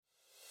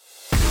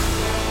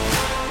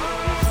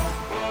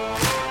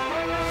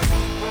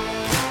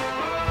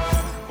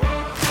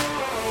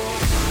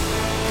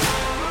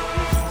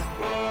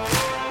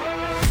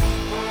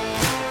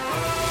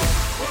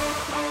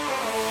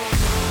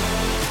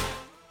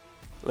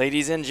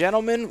Ladies and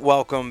gentlemen,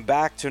 welcome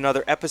back to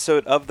another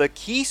episode of the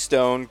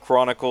Keystone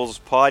Chronicles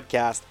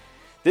podcast.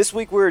 This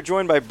week we are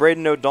joined by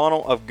Braedon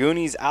O'Donnell of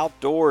Gooney's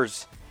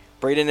Outdoors.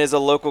 Braedon is a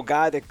local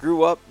guy that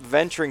grew up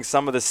venturing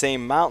some of the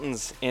same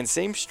mountains and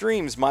same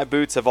streams my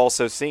boots have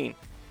also seen.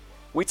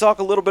 We talk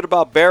a little bit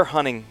about bear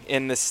hunting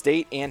in the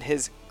state and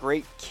his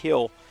great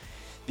kill,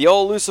 the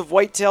all-elusive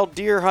white-tailed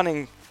deer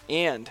hunting,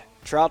 and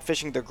trout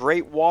fishing the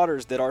great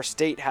waters that our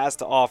state has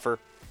to offer.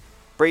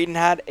 Braedon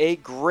had a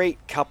great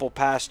couple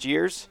past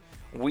years.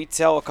 We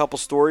tell a couple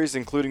stories,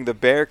 including the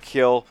bear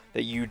kill,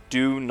 that you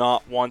do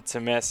not want to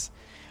miss.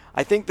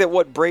 I think that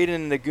what Braedon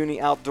and the Gooney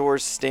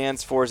Outdoors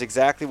stands for is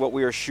exactly what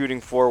we are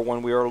shooting for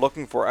when we are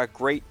looking for a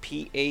great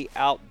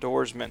PA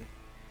outdoorsman.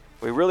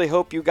 We really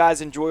hope you guys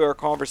enjoy our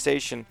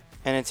conversation.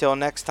 And until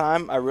next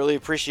time, I really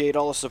appreciate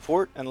all the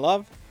support and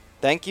love.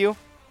 Thank you,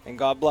 and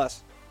God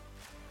bless.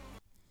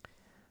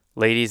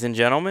 Ladies and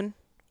gentlemen,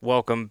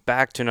 welcome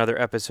back to another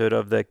episode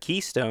of the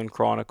Keystone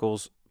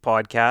Chronicles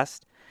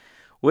podcast.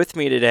 With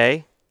me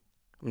today,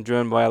 I'm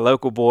joined by a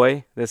local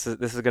boy. This is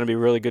going to be a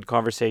really good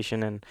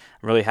conversation, and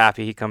I'm really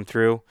happy he come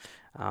through.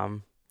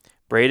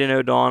 Braedon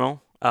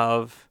O'Donnell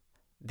of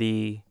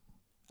the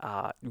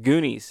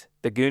Goonies.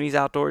 The Goonies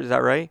Outdoors, is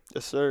that right?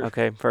 Yes, sir.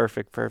 Okay,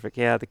 perfect.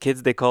 Yeah, the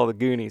kids they call the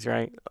Goonies,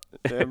 right?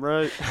 Damn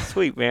right.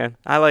 Sweet, man.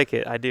 I like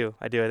it. I do.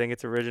 I think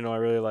it's original. I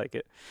really like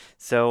it.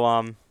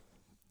 So,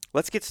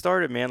 let's get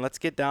started, man. Let's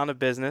get down to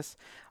business.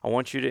 I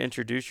want you to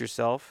introduce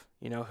yourself,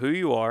 who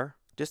you are,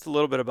 just a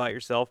little bit about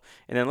yourself,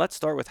 and then let's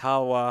start with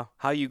how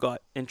you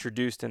got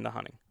introduced into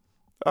hunting.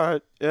 All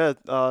right.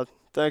 Yeah.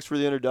 Thanks for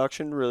the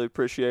introduction. Really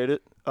appreciate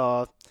it.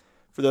 For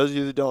those of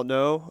you that don't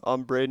know,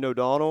 I'm Braedon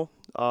O'Donnell.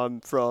 I'm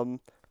from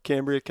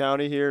Cambria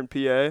County here in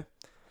PA.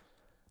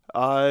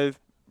 I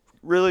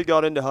really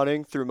got into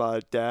hunting through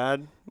my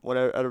dad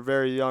at a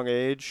very young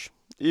age,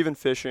 even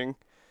fishing,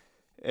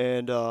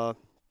 and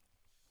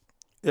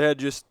yeah,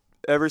 just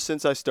ever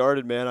since I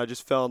started, man, I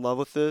just fell in love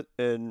with it,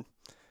 and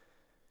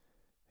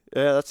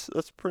yeah,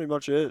 that's pretty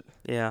much it.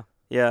 Yeah.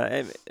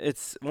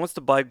 It's once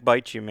the bug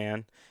bites you,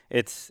 man.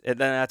 Then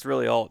that's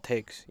really all it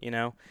takes,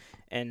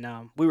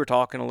 And we were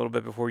talking a little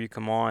bit before you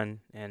come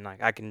on, and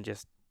like I can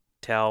just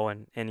tell,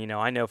 and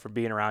I know from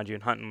being around you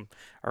and hunting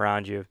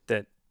around you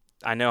that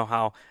I know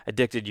how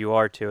addicted you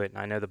are to it,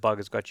 and I know the bug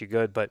has got you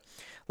good. But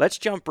let's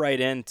jump right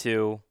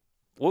into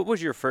what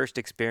was your first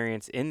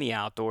experience in the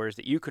outdoors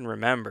that you can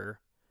remember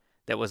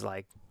that was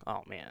like,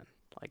 oh man,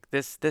 like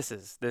this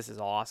is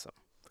awesome.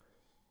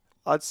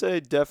 I'd say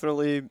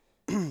definitely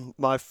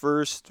my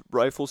first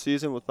rifle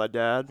season with my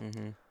dad.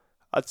 Mm-hmm.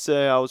 I'd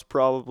say I was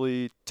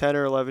probably 10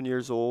 or 11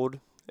 years old,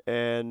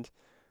 and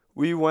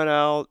we went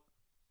out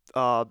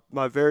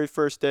my very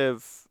first day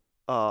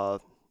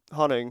of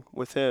hunting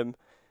with him,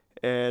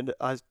 and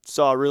I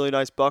saw a really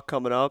nice buck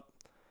coming up,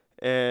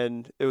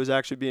 and it was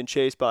actually being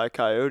chased by a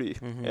coyote,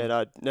 Mm-hmm. and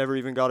I never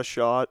even got a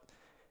shot.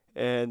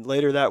 And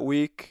later that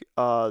week,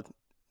 I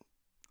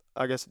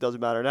guess it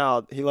doesn't matter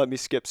now, he let me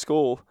skip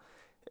school,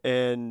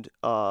 and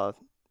I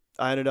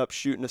ended up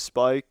shooting a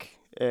spike,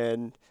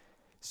 and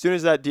as soon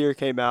as that deer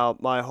came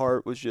out, my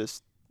heart was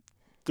just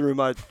through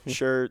my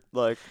shirt.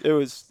 Like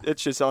it's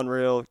just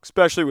unreal,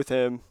 especially with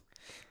him.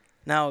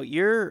 Now,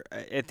 you're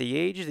at the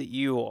age that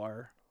you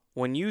are.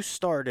 When you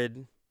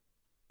started,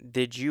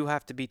 did you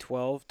have to be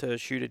 12 to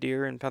shoot a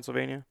deer in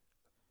Pennsylvania?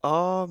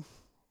 Um,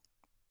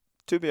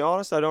 to be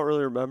honest, I don't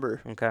really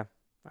remember. Okay.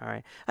 All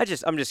right.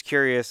 I'm just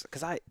curious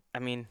because I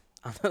mean,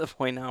 I'm at the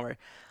point now where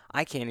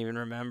I can't even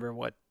remember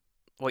what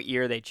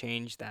year they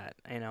changed that.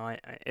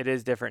 It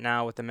is different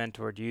now with the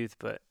mentored youth,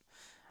 but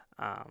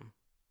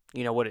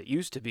what it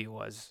used to be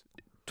was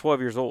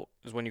 12 years old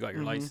is when you got your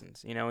Mm-hmm.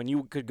 license, and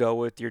you could go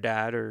with your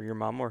dad or your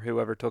mom or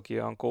whoever took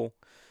you, uncle.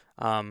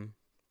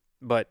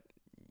 But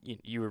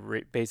you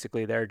were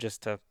basically there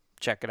just to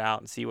check it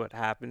out and see what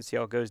happens, see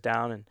how it goes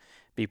down, and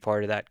be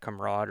part of that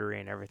camaraderie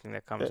and everything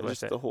that comes Yeah, with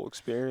just it. the whole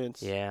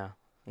experience. Yeah.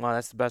 Well,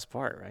 that's the best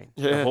part, right?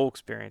 Yeah. The whole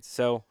experience.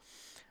 So,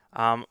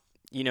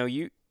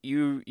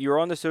 you're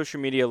on the social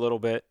media a little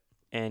bit,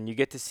 and you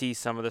get to see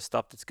some of the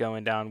stuff that's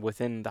going down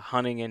within the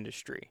hunting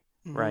industry,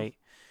 Mm-hmm. right?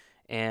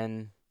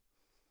 And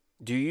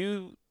do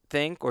you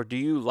think, or do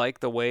you like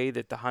the way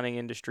that the hunting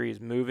industry is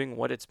moving,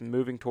 what it's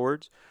moving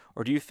towards,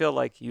 or do you feel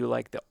like you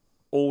like the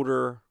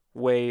older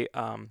way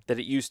that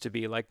it used to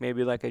be, like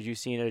maybe like as you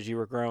seen it as you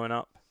were growing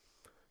up?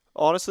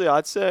 Honestly,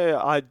 I'd say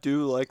I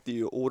do like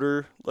the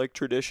older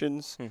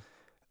traditions.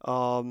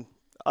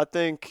 I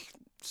think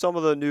some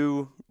of the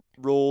new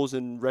rules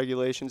and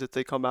regulations that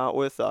they come out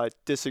with, I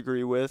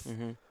disagree with.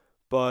 Mm-hmm.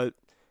 But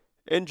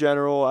in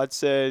general, I'd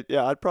say,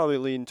 yeah, I'd probably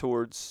lean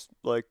towards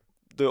like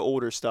the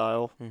older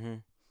style. Mm-hmm.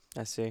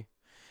 I see.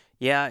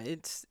 Yeah,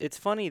 it's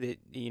funny that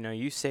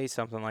you say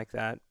something like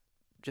that,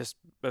 just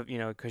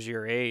because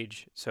your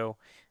age. So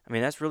I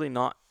mean that's really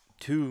not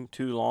too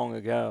long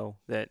ago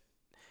that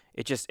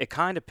it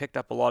kind of picked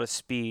up a lot of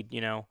speed.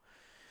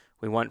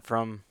 We went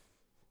from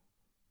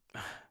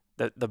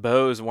the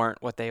bows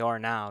weren't what they are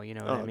now. You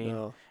know what I Oh mean?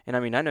 no. And I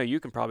mean I know you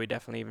can probably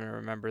definitely even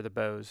remember the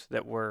bows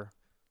that were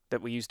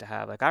that we used to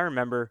have. Like I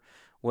remember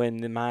when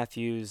the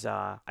Matthews,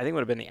 I think it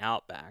would have been the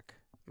Outback,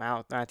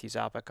 Matthews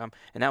Outback come,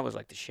 and that was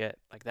like the shit.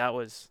 Like that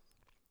was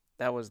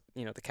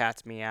the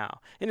cat's meow,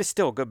 and it's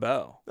still a good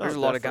bow. There's Oh,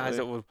 a lot of guys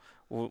definitely.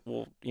 that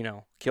will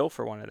kill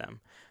for one of them,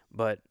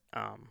 but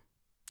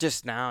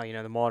just now,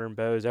 the modern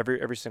bows,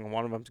 every single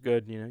one of them's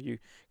good. You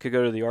could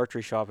go to the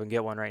archery shop and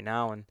get one right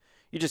now, and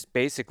you just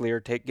basically are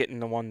getting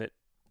the one that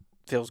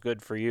feels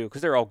good for you,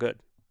 because they're all good.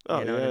 Oh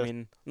You know what I yeah.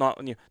 mean?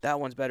 Not that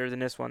one's better than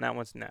this one. That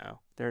one's no.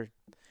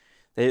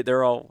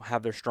 They're all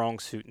have their strong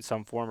suit in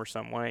some form or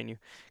some way, and you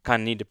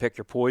kind of need to pick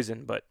your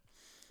poison. But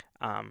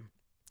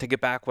to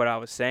get back what I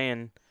was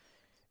saying,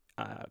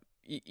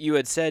 you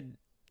had said,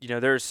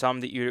 there's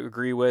some that you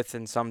agree with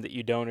and some that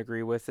you don't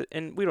agree with,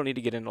 and we don't need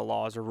to get into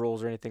laws or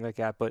rules or anything like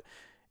that. But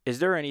is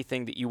there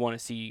anything that you want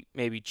to see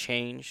maybe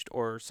changed,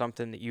 or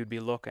something that you'd be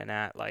looking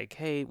at like,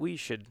 hey, we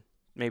should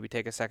maybe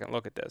take a second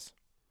look at this?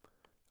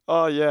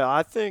 Oh yeah,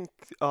 I think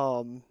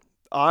I'm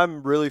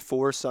really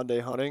for Sunday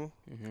hunting.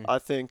 Mm-hmm. I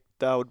think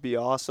that would be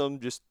awesome.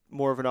 Just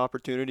more of an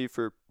opportunity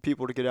for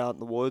people to get out in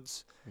the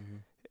woods. Mm-hmm.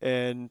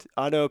 And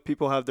I know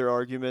people have their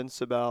arguments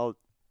about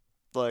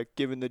like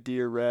giving the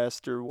deer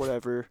rest or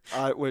whatever.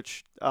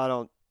 Which I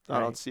don't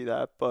Right. see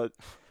that, but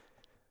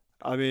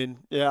I mean,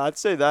 yeah, I'd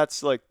say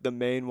that's like the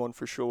main one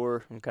for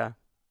sure. Okay.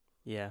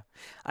 Yeah.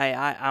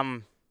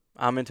 I'm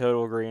in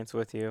total agreement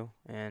with you,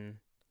 and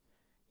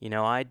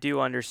I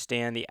do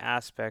understand the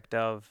aspect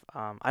of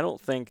I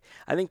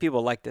think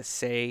people like to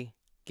say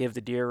give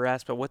the deer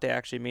rest, but what they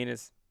actually mean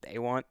is they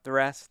want the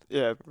rest,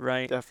 Yeah,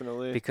 right?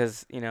 definitely.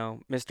 Because,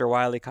 Mr.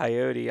 Wile E.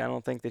 Coyote, I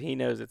don't think that he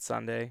knows it's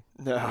Sunday,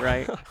 No.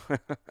 right?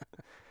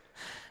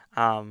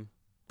 um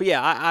but yeah,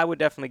 I would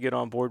definitely get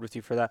on board with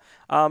you for that.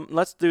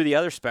 Let's do the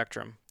other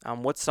spectrum.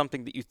 What's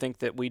something that you think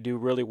that we do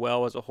really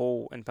well as a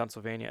whole in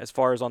Pennsylvania as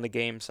far as on the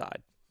game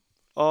side?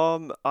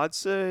 I'd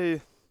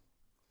say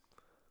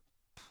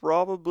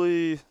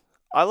probably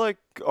I like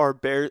our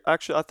bear.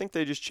 Actually, I think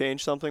they just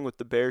changed something with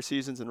the bear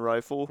seasons and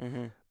rifle.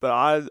 Mm-hmm.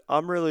 But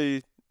I'm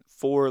really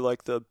for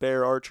like the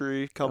bear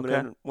archery coming Okay.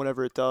 in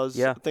whenever it does.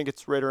 Yeah. I think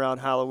it's right around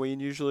Halloween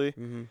usually.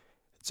 Mm-hmm.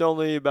 It's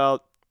only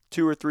about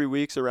 2 or 3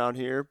 weeks around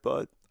here,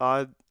 but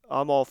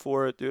I'm all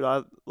for it, dude.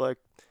 I like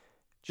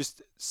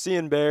just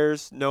seeing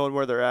bears, knowing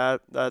where they're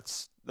at. That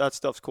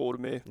stuff's cool to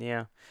me.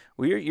 Yeah.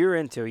 Well, you're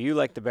into it. You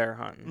like the bear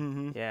hunting.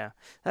 Mhm. Yeah.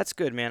 That's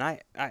good, man.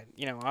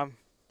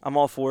 I'm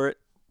all for it.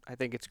 I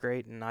think it's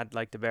great, and I'd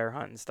like to bear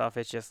hunt and stuff.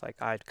 It's just like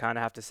I'd kind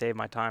of have to save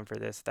my time for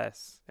this,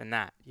 and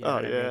that. You know Oh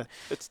what I yeah, mean?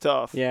 it's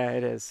tough. Yeah,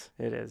 it is.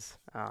 It is.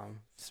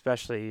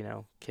 Especially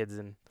kids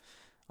and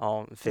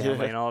all family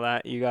Yeah. and all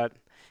that. You got,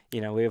 we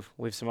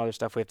have some other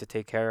stuff we have to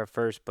take care of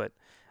first. But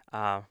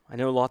I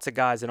know lots of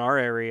guys in our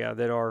area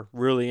that are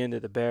really into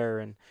the bear,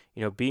 and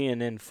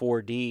being in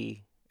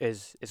 4D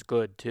is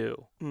good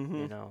too.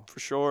 Mhm. For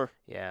sure.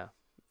 Yeah,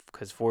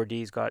 because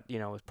 4D's got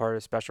as part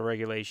of special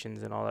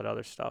regulations and all that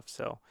other stuff.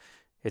 So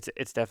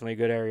it's definitely a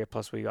good area.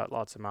 Plus we got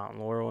lots of mountain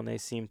laurel, and they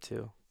seem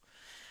to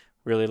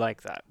really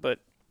like that. But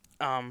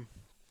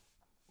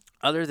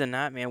other than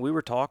that, man, we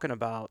were talking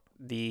about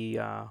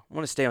I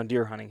want to stay on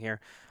deer hunting here.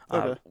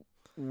 Okay.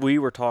 We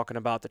were talking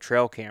about the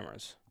trail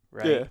cameras, Yeah.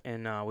 right?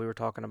 And we were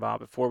talking about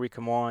before we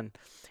come on,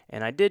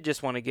 and I did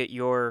just want to get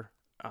your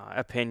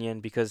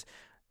opinion, because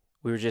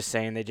we were just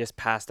saying they just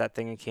passed that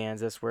thing in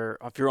Kansas where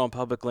if you're on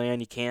public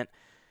land, you can't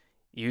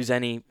use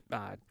any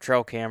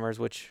trail cameras,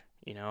 which,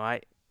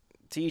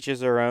 to each is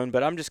their own.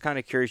 But I'm just kind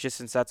of curious, just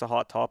since that's a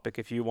hot topic,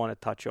 if you want to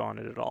touch on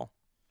it at all.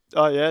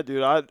 Oh yeah,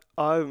 dude.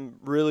 I'm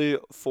really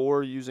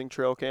for using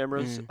trail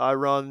cameras.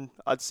 Mm.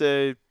 I'd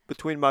say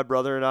between my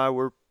brother and I,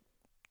 we're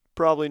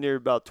probably near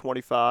about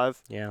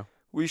 25. Yeah.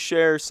 We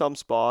share some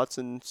spots,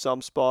 and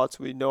some spots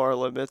we know our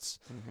limits.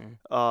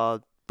 Mm-hmm.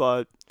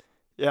 But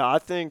yeah, I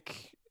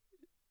think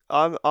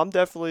I'm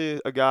definitely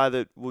a guy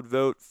that would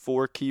vote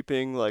for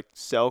keeping like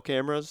cell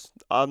cameras.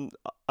 I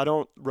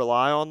don't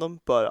rely on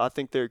them, but I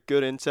think they're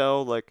good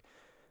intel. Like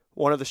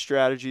one of the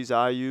strategies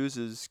I use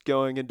is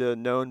going into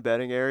known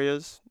bedding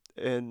areas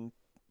in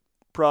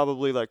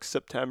probably like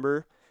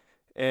September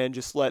and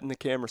just letting the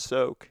camera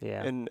soak.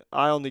 Yeah. And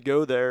I only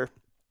go there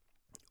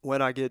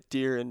when I get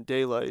deer in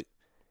daylight.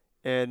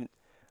 And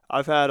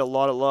I've had a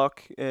lot of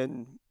luck,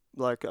 and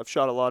like I've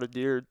shot a lot of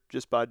deer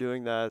just by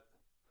doing that.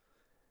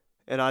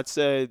 And I'd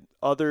say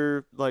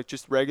other like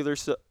just regular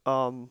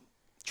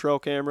trail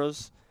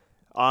cameras,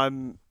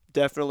 I'm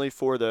definitely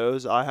for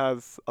those. I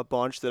have a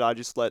bunch that I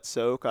just let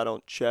soak. I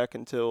don't check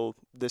until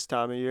this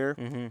time of year.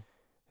 Mm-hmm.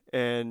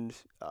 And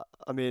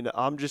I mean,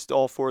 I'm just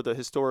all for the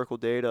historical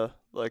data.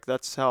 Like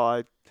that's how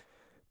I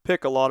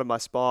pick a lot of my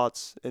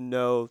spots and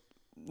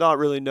not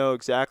really know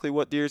exactly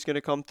what deer is going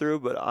to come through,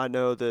 but I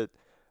know that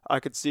I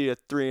could see a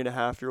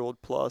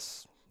 3.5-year-old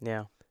plus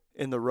Yeah.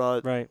 in the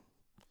rut. Right.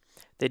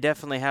 They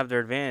definitely have their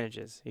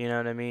advantages. You know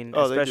what I mean?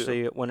 Oh, they do.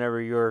 Especially whenever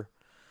you're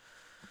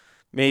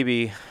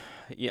maybe,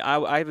 yeah,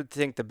 I would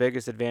think the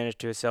biggest advantage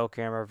to a cell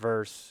camera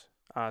versus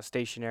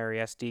stationary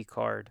SD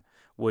card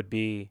would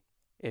be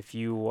if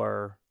you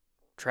were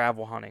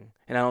travel hunting.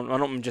 And I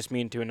don't just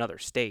mean to another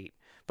state,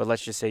 But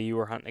let's just say you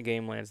were hunting a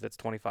game lands that's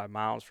 25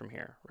 miles from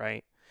here,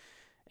 right?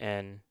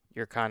 And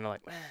you're kind of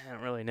like, man, I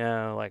don't really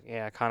know. Like,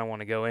 yeah, I kind of want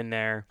to go in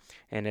there.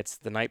 And it's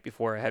the night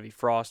before a heavy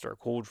frost or a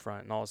cold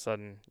front. And all of a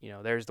sudden,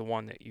 there's the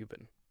one that you've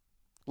been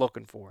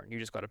looking for. And you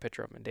just got a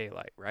picture of them in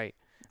daylight, right?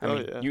 I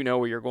mean, yeah. you know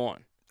where you're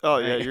going. Oh,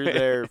 right? yeah, you're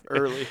there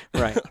early.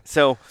 Right.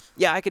 So,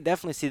 yeah, I could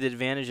definitely see the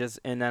advantages.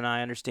 And then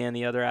I understand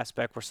the other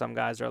aspect where some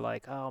guys are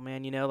like, oh,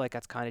 man, like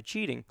that's kind of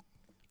cheating.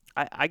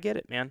 I get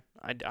it, man.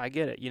 I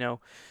get it,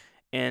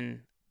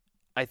 And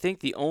I think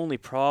the only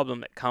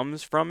problem that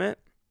comes from it,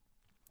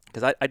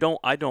 because I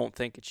don't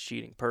think it's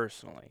cheating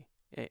personally.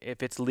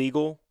 If it's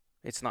legal,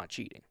 it's not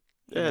cheating.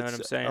 You know what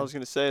I'm saying? I was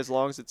gonna say, as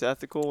long as it's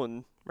ethical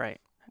and right.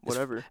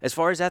 whatever. As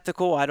far as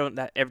ethical, I don't.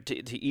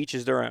 To each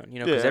is their own.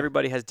 Because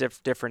everybody has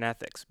different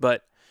ethics.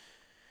 But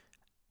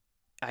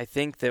I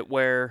think that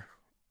where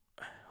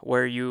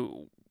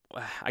you,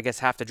 I guess,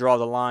 have to draw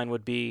the line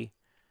would be,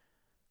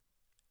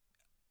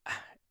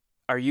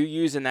 are you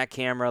using that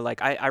camera?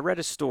 Like I read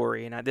a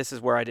story, and this is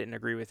where I didn't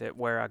agree with it,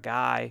 where a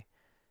guy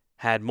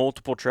had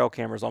multiple trail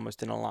cameras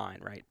almost in a line,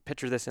 right?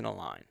 Picture this in a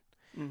line.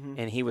 Mm-hmm.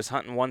 And he was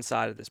hunting one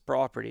side of this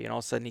property, and all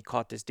of a sudden he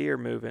caught this deer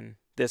moving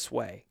this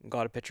way and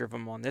got a picture of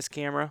him on this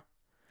camera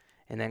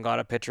and then got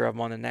a picture of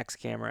him on the next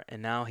camera.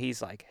 And now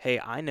he's like, hey,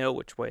 I know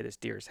which way this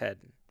deer's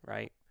heading,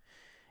 right?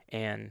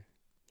 And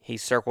he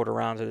circled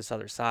around to this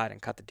other side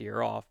and cut the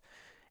deer off.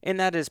 And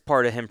that is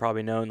part of him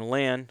probably knowing the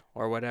land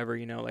or whatever,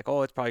 like,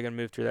 oh, it's probably going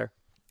to move through there.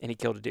 And he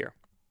killed a deer.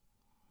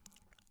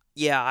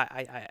 Yeah,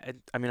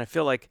 I mean, I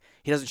feel like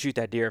he doesn't shoot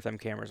that deer if them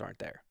cameras aren't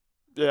there.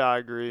 Yeah, I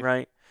agree.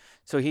 Right?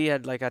 So he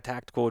had like a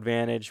tactical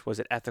advantage. Was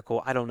it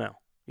ethical? I don't know.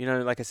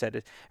 Like I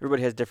said,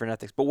 everybody has different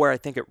ethics. But where I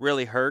think it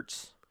really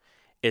hurts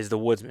is the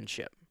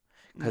woodsmanship.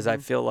 Because I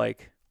feel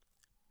like,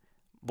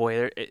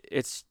 boy,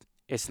 it's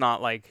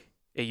not like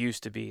it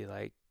used to be.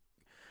 Like,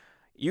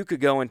 you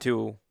could go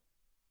into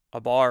a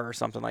bar or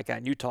something like that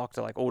and you talk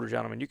to like older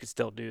gentlemen, you could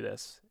still do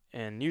this.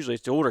 And usually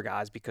it's the older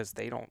guys because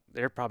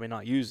they're probably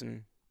not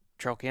using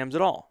trail cams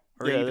at all.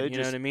 Or even, you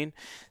know what I mean?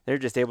 They're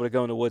just able to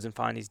go in the woods and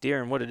find these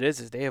deer. And what it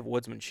is they have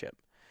woodsmanship.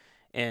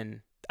 And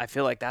I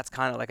feel like that's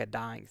kind of like a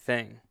dying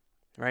thing,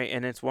 right?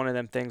 And it's one of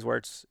them things where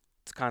it's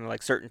kind of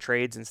like certain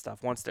trades and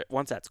stuff. Once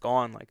that's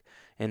gone, like,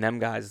 and them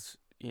guys,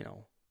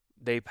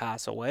 they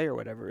pass away or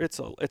whatever, it's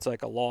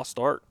like a lost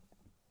art.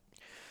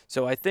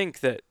 So I think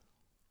that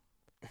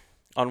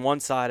on one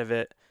side of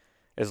it,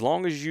 as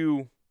long as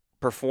you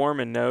perform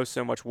and know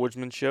so much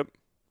woodsmanship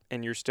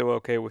and you're still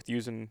okay with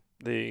using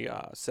the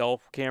cell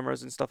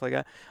cameras and stuff like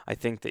that, I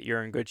think that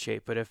you're in good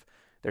shape. But if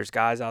there's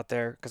guys out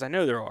there, because I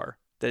know there are,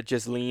 that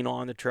just lean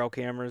on the trail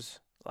cameras,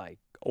 like,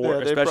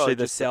 or especially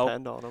the cell,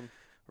 depend on them.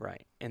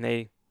 Right? And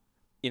they,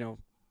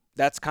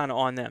 that's kind of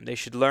on them. They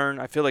should learn.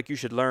 I feel like you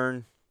should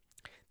learn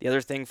the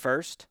other thing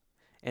first,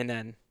 and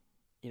then,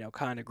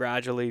 kind of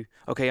gradually.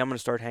 Okay, I'm gonna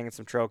start hanging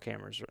some trail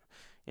cameras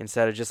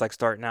instead of just like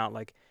starting out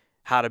like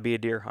how to be a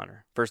deer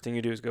hunter. First thing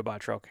you do is go buy a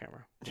trail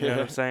camera. You know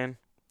what I'm saying?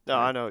 No,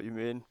 I know what you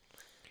mean.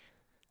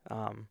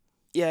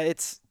 Yeah,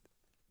 it's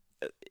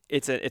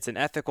an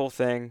ethical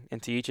thing,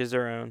 and to each is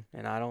their own.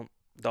 And I don't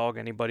dog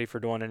anybody for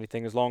doing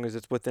anything as long as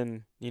it's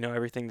within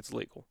everything that's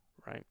legal,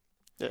 right?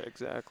 Yeah,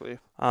 exactly.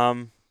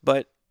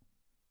 But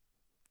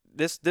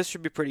this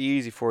should be pretty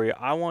easy for you.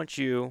 I want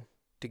you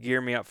to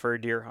gear me up for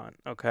a deer hunt.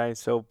 Okay,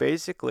 so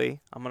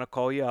basically, I'm gonna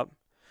call you up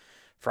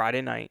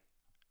Friday night,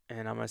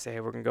 and I'm gonna say,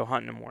 hey, we're gonna go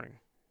hunting in the morning,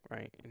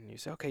 right? And you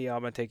say, okay, yeah,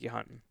 I'm gonna take you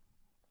hunting.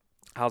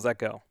 How's that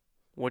go?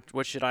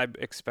 What should I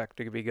expect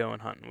to be going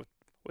hunting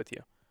with you?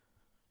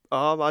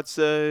 I'd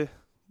say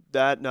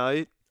that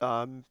night,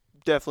 I'm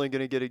definitely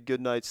going to get a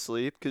good night's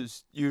sleep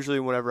because usually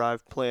whenever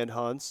I've planned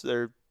hunts,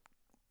 they're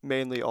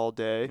mainly all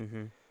day.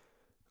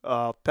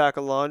 Mm-hmm. Pack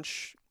a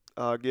lunch,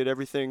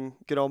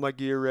 get all my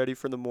gear ready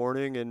for the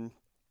morning, and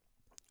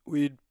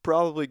we'd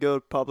probably go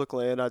to public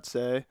land, I'd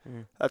say.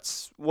 Mm-hmm.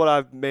 That's what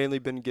I've mainly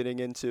been getting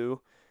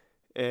into.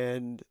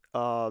 And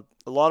a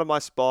lot of my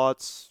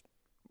spots,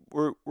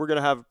 we're going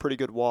to have a pretty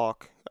good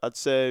walk. I'd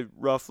say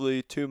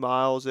roughly 2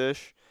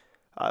 miles-ish.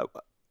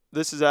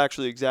 This is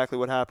actually exactly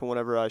what happened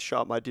whenever I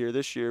shot my deer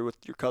this year with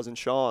your cousin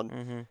Sean.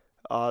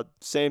 Mm-hmm.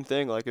 Same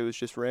thing. Like, it was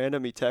just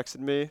random. He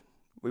texted me.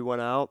 We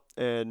went out,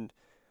 and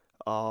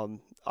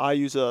I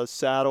use a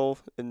saddle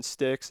and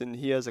sticks, and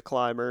he has a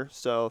climber.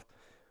 So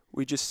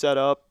we just set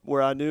up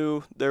where I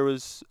knew there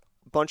was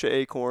a bunch of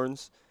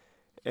acorns,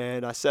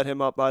 and I set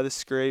him up by the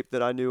scrape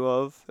that I knew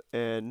of,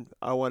 and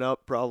I went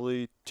up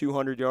probably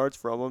 200 yards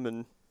from him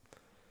and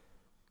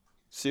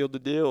sealed the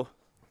deal.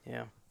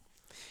 Yeah.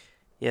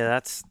 Yeah,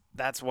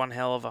 that's one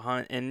hell of a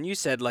hunt. And you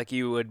said like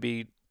you would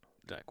be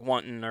like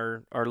wanting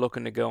or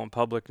looking to go in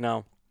public.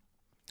 Now,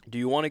 do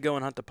you want to go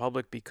and hunt the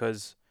public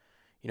because,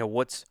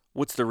 what's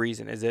the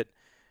reason? Is it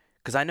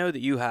because I know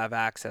that you have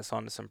access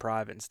onto some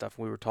private and stuff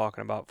we were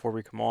talking about before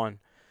we come on.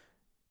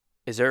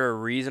 Is there a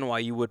reason why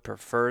you would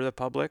prefer the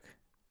public?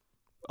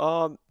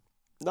 Not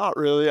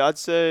really. I'd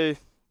say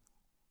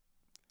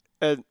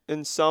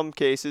in some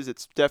cases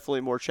it's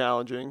definitely more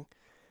challenging.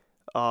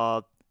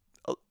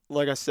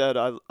 like I said,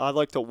 I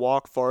like to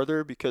walk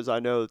farther because I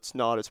know it's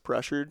not as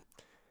pressured.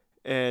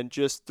 And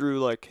just through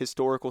like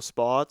historical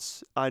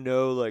spots, I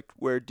know like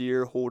where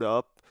deer hold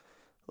up.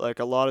 Like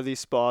a lot of these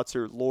spots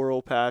are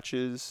laurel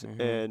patches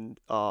Mm-hmm.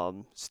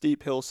 and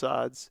steep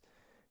hillsides,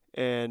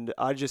 and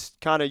I just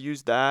kind of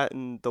use that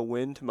and the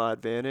wind to my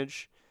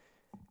advantage,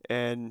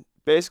 and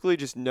basically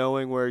just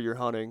knowing where you're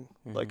hunting.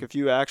 Like Mm-hmm. if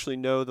you actually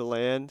know the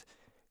land,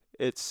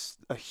 it's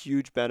a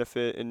huge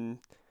benefit. And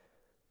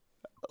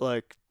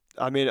like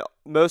I mean,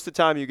 most of the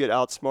time you get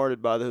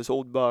outsmarted by those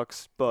old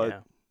bucks, but Yeah.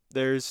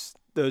 there's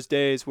those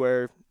days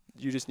where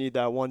you just need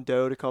that one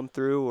doe to come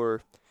through,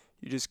 or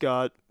you just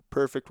got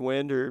perfect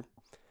wind, or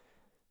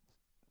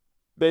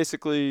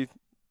basically,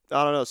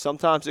 I don't know.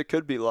 Sometimes it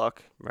could be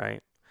luck.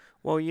 Right.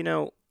 Well,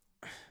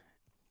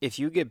 if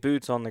you get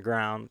boots on the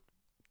ground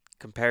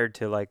compared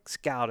to like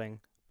scouting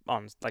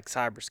on like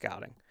cyber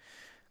scouting,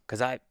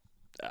 because I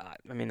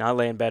mean, I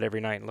lay in bed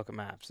every night and look at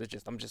maps.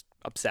 I'm just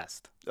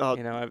obsessed. Uh,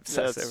 I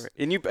obsess over that's it.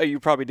 And you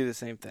probably do the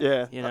same thing.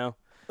 yeah. You know.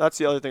 That's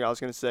the other thing I was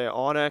gonna say.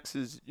 Onyx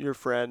is your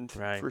friend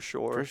Right. for For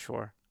sure.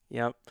 sure.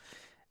 Yep.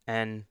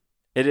 And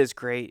it is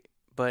great,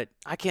 but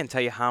I can't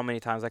tell you how many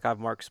times like I've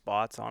marked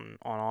spots on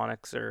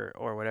Onyx or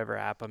whatever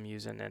app I'm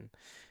using, and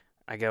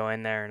I go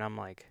in there and I'm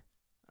like,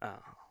 oh,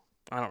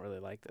 I don't really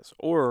like this.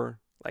 Or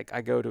like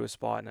I go to a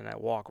spot and then I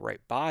walk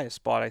right by a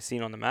spot I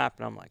seen on the map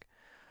and I'm like,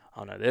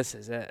 oh no, this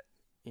is it.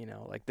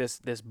 Like this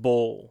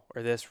bowl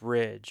or this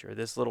ridge or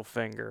this little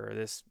finger or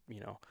this,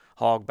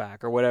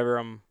 hogback or whatever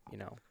I'm,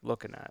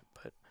 looking at.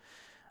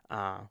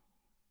 Uh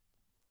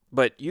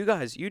but you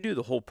do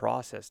the whole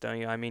process, don't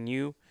you? I mean,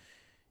 you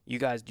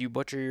guys, do you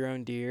butcher your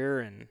own deer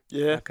and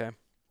Yeah, okay.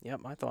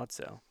 Yep, I thought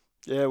so.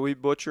 yeah, we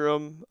butcher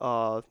them.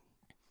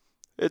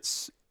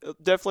 It's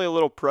definitely a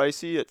little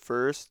pricey at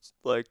first,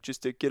 like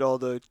just to get all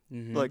the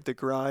Mhm. like the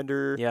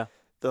grinder, Yeah.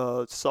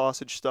 the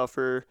sausage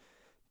stuffer,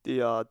 the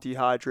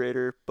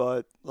dehydrator.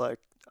 But like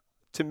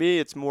to me,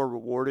 it's more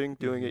rewarding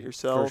doing it Mhm. For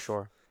yourself,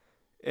 sure.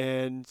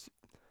 and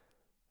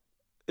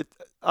it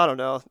I don't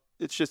know.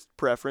 It's just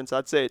preference.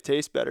 I'd say it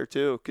tastes better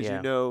too, 'cause Yeah.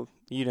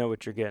 You know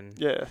what you're getting.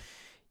 yeah,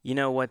 You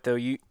know what though?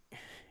 You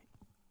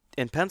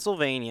in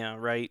Pennsylvania,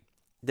 right?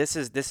 This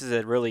is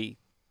a really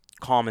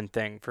common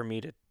thing for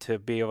me to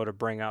be able to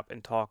bring up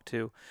and talk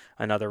to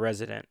another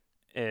resident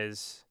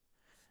is,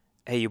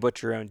 hey, you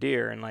butcher your own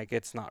deer, and like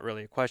it's not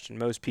really a question.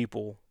 Most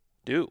people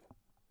do,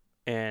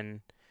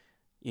 and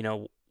you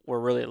know we're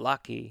really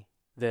lucky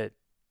that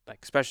like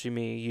especially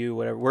me, you,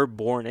 whatever, we're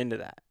born into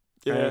that,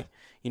 yeah,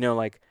 right?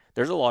 Like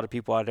there's a lot of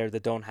people out there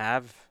that don't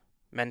have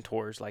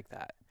mentors like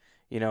that.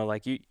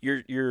 Like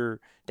your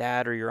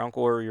dad or your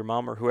uncle or your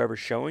mom or whoever's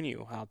showing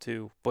you how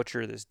to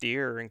butcher this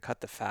deer and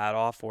cut the fat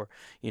off, or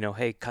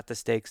hey, cut the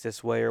steaks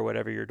this way or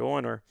whatever you're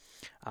doing, or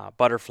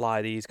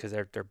butterfly these because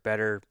they're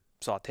better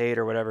sautéed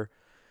or whatever.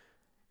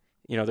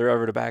 They're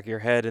over the back of your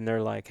head and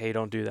they're like, hey,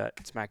 don't do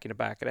that. Smack you in the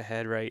back of the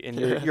head, right? And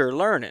you're yeah. you're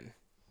learning,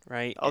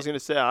 right? I was gonna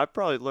say I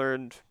probably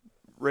learned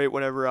right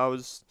whenever I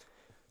was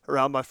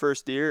around my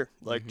first deer,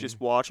 like Mm-hmm. just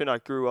watching. I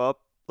grew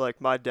up like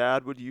my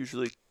dad would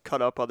usually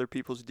cut up other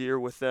people's deer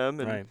with them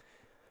and Right.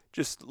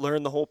 just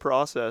learn the whole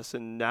process.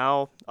 And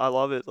now I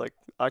love it. Like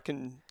I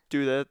can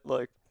do that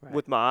like Right.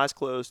 with my eyes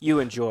closed. You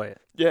enjoy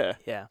it. Yeah,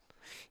 Yeah.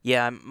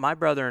 Yeah, my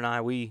brother and I,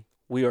 we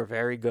are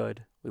very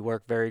good. We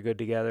work very good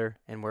together,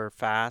 and we're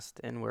fast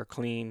and we're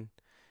clean,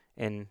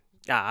 and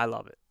yeah, I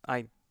love it.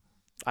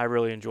 I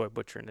really enjoy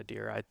butchering the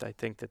deer. I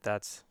think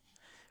that's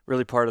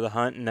really part of the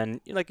hunt. And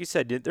then, like you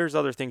said, there's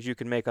other things you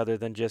can make other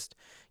than just,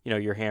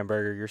 your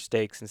hamburger, your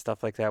steaks, and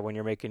stuff like that. When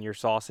you're making your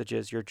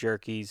sausages, your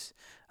jerkies,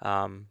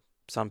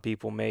 some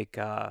people make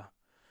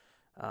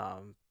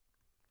um,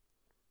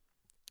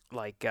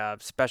 like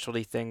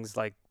specialty things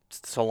like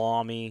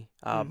salami.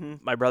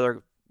 mhm. My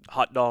brother,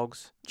 hot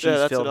dogs, Yeah, cheese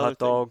that's filled another hot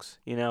thing. dogs.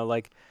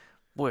 Like,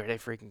 boy, are they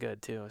freaking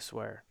good too! I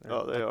swear. They're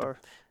Oh, they like are.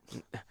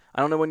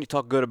 I don't know when you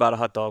talk good about a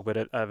hot dog, but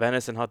a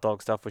venison hot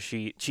dog stuff with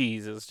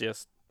cheese is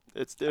just,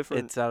 It's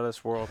different. it's out of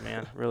this world,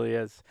 man. It really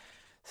is.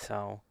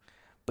 So,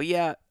 but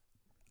yeah,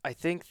 I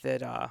think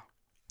that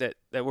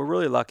that we're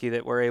really lucky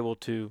that we're able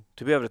to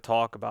be able to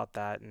talk about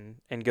that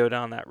and go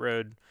down that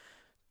road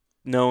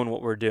knowing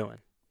what we're doing,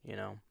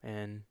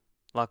 and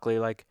luckily,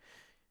 like,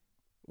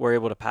 we're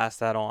able to pass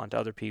that on to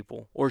other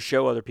people or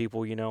show other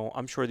people.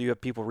 I'm sure that you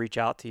have people reach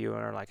out to you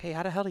and are like, hey,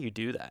 how the hell do you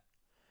do that?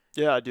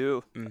 Yeah, I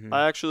do. Mm-hmm.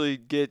 I actually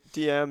get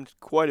DM'd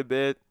quite a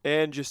bit,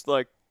 and just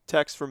like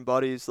texts from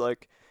buddies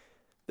like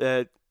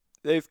that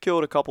they've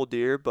killed a couple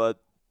deer, but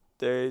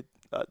they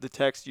the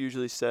text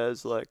usually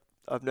says like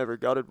I've never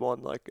gutted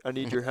one, like I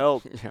need your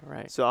help. Yeah,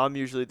 right. So I'm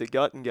usually the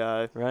gutting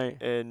guy,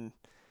 Right. and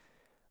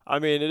I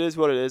mean it is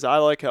what it is. I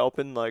like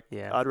helping. Like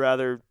Yeah. I'd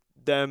rather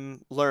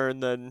them learn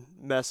than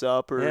mess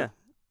up, Yeah. or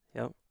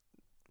Yep.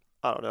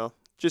 I don't know.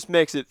 Just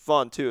makes it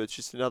fun too. It's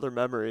just another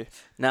memory.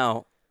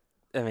 Now,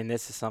 I mean,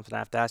 this is something I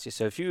have to ask you.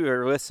 So, if you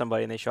were with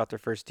somebody and they shot their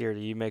first deer, do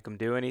you make them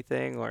do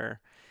anything, or,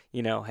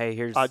 hey, I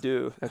here's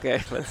do.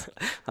 okay,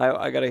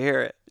 I gotta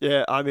hear it.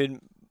 Yeah, I mean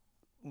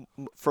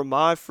from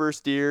my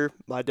first deer,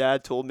 my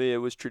dad told me it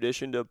was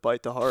tradition to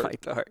bite the heart.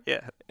 Like the heart,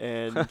 yeah.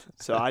 And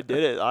so I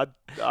did it. I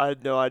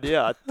had no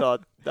idea. I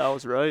thought that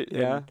was right.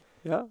 Yeah, And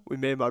yeah, we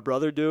made my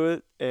brother do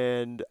it.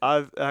 And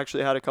I've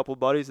actually had a couple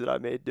buddies that I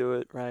made do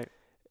it. right.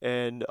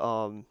 And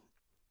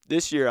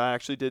this year I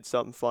actually did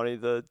something funny.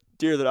 The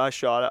deer that I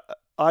shot,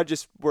 I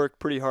just worked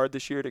pretty hard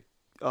this year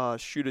to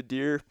shoot a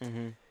deer.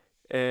 Mm-hmm.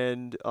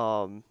 And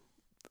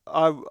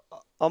I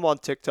I'm on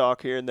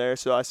TikTok here and there,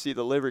 so I see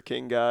the Liver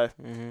King guy,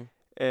 Mm-hmm.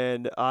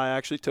 and I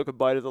actually took a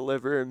bite of the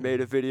liver and made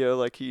a video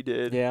like he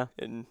did, Yeah,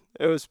 and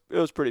it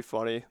was pretty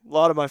funny. A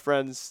lot of my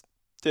friends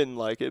didn't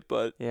like it,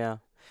 but yeah.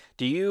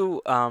 Do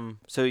you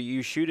so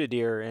you shoot a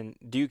deer and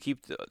do you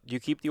keep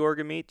the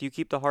organ meat? Do you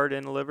keep the heart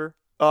and the liver?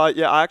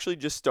 yeah, I actually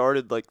just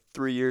started like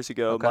 3 years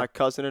ago. Okay. My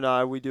cousin and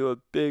I, we do a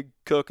big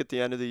cook at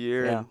the end of the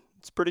year, Yeah. and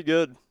it's pretty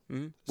good.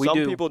 Mm-hmm.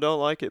 Some people don't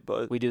like it,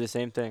 but We do the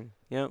same thing.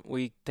 Yeah,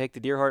 we take the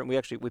deer heart and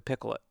we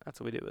pickle it. That's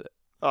what we do with it.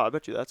 oh, I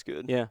bet you that's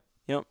good. Yeah.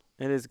 Yep.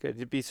 It is good.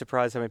 You'd be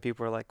surprised how many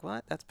people are like,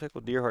 "What? That's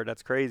pickled deer heart.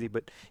 That's crazy."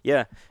 But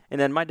yeah. And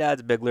then my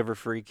dad's a big liver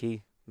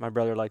freak. My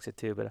brother likes it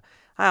too, but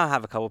I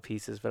have a couple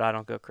pieces, but I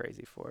don't go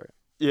crazy for it.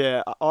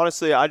 Yeah,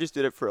 honestly, I just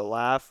did it for a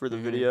laugh for the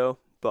Mhm. video,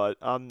 but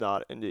I'm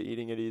not into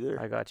eating it either.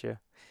 I got you.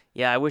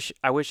 Yeah, I wish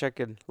I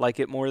could like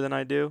it more than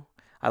I do.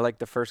 I like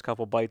the first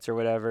couple bites or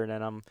whatever, and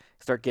then I'm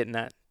start getting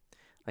that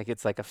like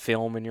it's like a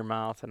film in your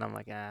mouth, and I'm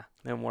like,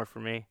 no more for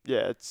me.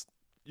 Yeah, it's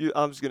you.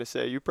 I'm just gonna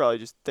say you probably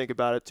just think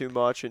about it too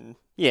much, and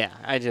Yeah,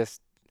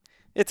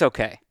 it's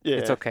okay.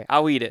 It's yeah, okay.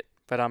 I'll eat it,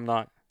 but I'm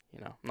not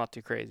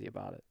too crazy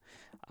about it.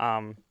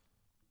 Um,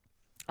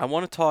 I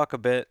want to talk a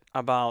bit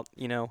about,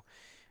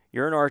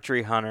 you're an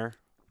archery hunter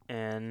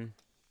and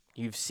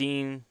you've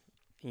seen,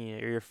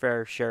 your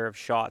fair share of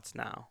shots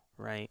now,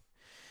 right?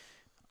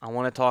 I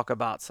want to talk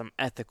about some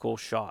ethical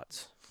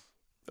shots.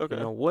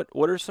 okay,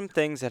 What are some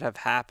things that have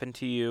happened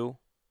to you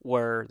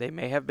where they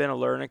may have been a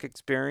learning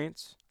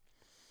experience?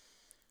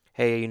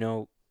 Hey,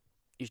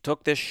 you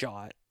took this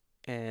shot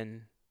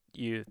and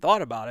you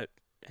thought about it,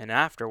 and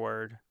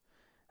afterward,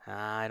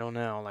 I don't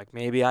know, like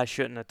maybe I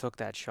shouldn't have took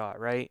that shot,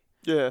 right?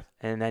 yeah.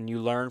 And then you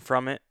learn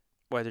from it,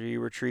 whether you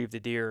retrieve the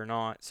deer or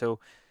not. So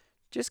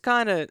just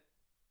kind of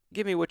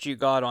give me what you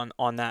got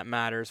on that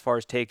matter as far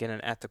as taking an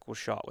ethical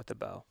shot with the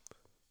bow.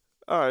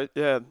 All right,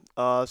 yeah.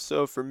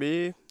 So for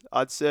me,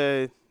 I'd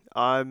say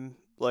I'm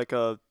like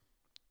a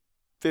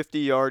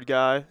 50-yard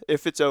guy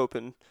if it's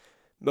open.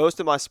 Most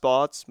of my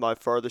spots, my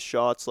farthest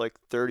shots like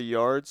 30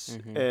 yards,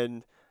 Mm-hmm.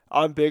 and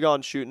I'm big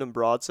on shooting them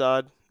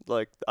broadside.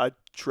 Like I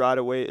try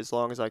to wait as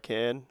long as I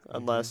can, Mm-hmm.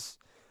 unless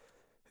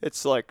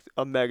it's like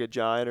a mega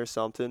giant or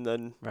something.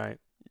 Then Right.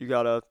 you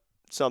gotta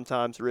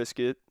sometimes risk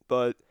it.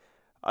 But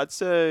I'd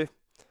say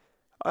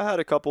I had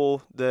a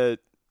couple that,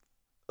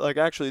 like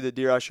actually the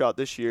deer I shot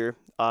this year,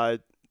 I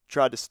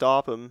tried to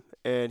stop him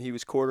and he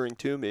was quartering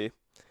to me,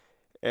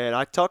 and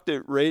I tucked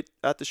it right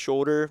at the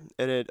shoulder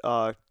and it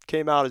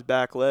came out his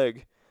back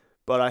leg,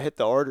 but I hit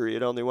the artery.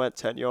 It only went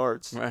 10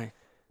 yards. Right.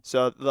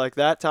 So like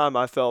that time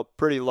I felt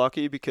pretty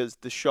lucky because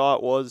the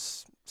shot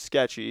was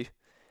sketchy.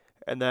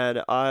 And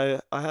then I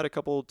had a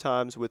couple of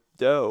times with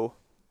doe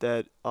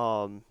that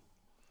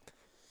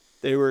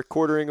they were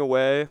quartering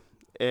away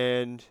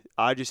and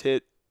I just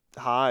hit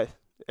high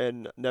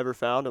and never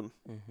found them.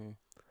 Mm-hmm.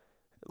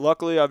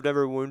 Luckily I've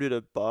never wounded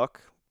a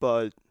buck,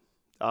 but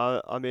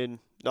I mean,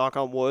 knock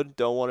on wood,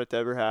 don't want it to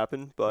ever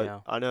happen, but Yeah.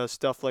 I know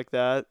stuff like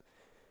that,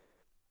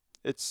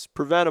 it's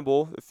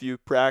preventable if you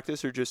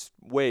practice or just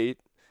wait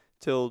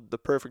till the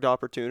perfect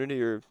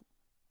opportunity, or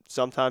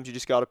sometimes you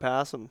just got to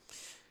pass them.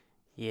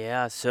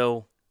 Yeah.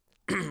 So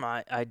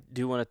I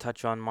do want to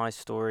touch on my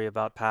story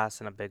about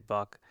passing a big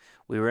buck.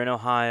 We were in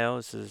Ohio.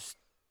 This is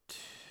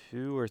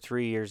 2 or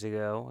 3 years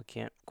ago. I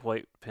can't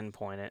quite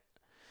pinpoint it.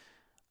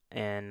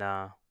 And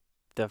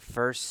the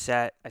first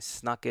set, I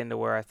snuck into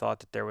where I thought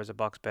that there was a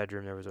buck's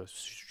bedroom. There was a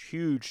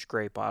huge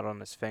scrape out on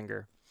his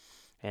finger,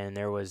 and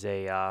there was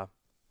a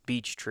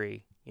beech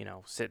tree,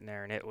 sitting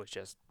there, and it was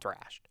just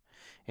thrashed.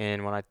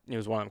 And it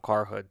was one of them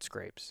car hood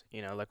scrapes,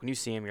 like when you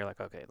see him, you're like,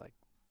 okay, like,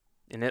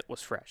 and it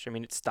was fresh. I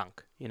mean, it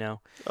stunk. Oh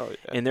yeah.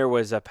 And there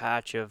was a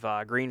patch of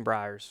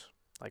greenbriers,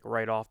 like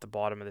right off the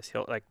bottom of this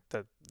hill, like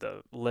the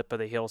lip of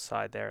the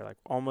hillside there, like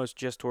almost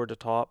just toward the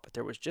top. But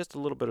there was just a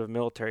little bit of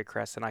military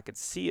crest, and I could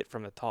see it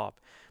from the top,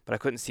 but I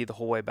couldn't see the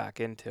whole way back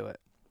into it.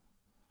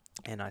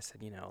 And I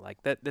said,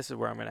 like that. This is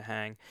where I'm gonna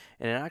hang.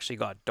 And it actually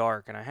got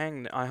dark, and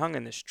I hung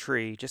in this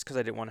tree just because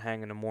I didn't want to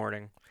hang in the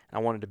morning. And I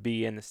wanted to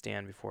be in the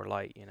stand before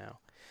light.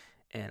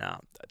 And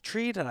the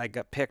tree that I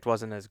got picked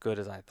wasn't as good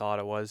as I thought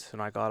it was.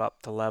 And I got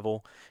up to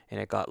level, and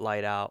it got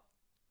light out.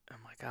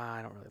 I'm like,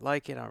 I don't really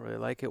like it. I don't really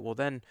like it. Well,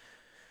 then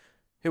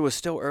it was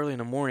still early in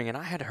the morning, and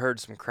I had heard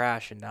some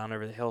crashing down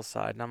over the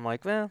hillside. And I'm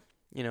like, well,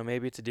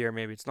 maybe it's a deer,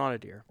 maybe it's not a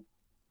deer.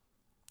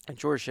 And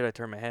sure as shit, I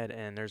turn my head,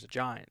 and there's a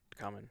giant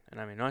coming. And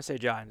I mean, when I say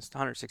giant, it's a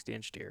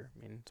 160-inch deer.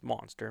 I mean, it's a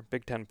monster,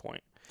 big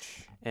 10-point.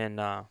 And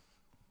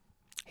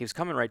he was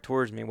coming right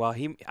towards me. Well,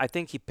 I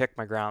think he picked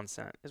my ground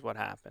scent, is what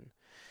happened.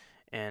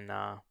 And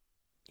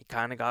he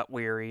kind of got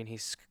weary, and he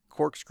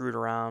corkscrewed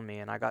around me,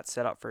 and I got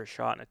set up for a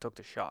shot, and I took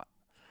the shot.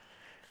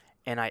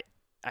 And I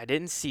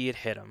didn't see it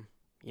hit him.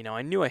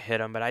 I knew I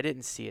hit him, but I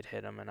didn't see it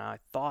hit him, and I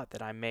thought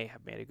that I may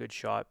have made a good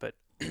shot, but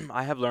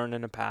I have learned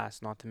in the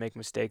past not to make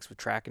mistakes with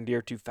tracking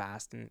deer too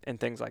fast and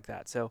things like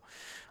that. So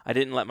I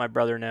didn't let my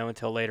brother know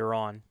until later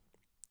on,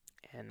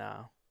 and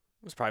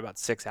it was probably about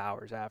 6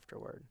 hours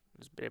afterward.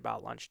 It was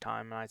about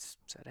lunchtime, and I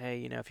said,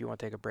 hey, if you want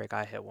to take a break,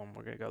 I hit one.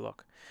 We're going to go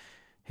look.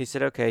 He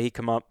said, okay. He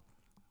come up,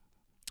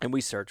 and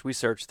we searched. We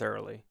searched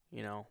thoroughly,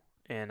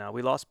 and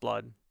we lost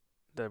blood.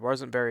 There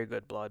wasn't very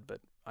good blood, but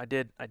I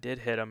did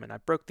hit him, and I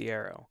broke the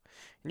arrow.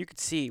 And you could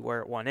see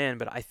where it went in,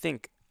 but I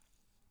think,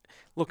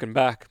 looking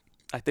back,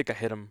 I think I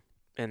hit him,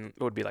 and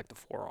it would be like the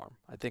forearm.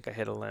 I think I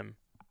hit a limb,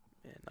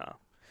 and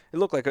it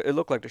looked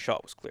like the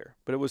shot was clear,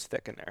 but it was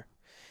thick in there.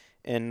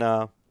 And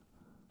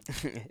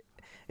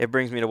it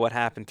brings me to what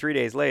happened 3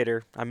 days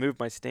later. I moved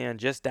my stand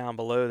just down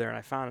below there, and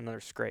I found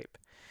another scrape.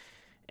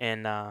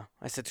 And I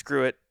said,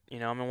 screw it.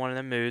 I'm in one of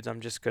them moods.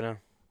 I'm just going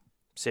to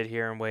sit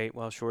here and wait.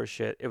 Well, sure as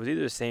shit, it was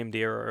either the same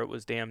deer or it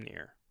was damn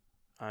near.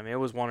 I mean, it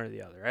was one or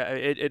the other.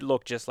 It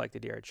looked just like the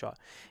deer I'd shot.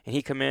 And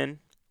he come in,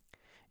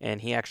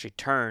 and he actually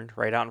turned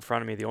right out in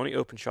front of me, the only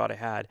open shot I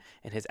had,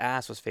 and his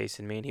ass was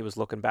facing me, and he was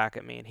looking back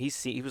at me, and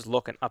he was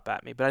looking up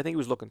at me, but I think he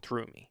was looking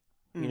through me.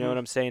 You know what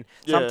I'm saying?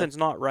 Yeah. Something's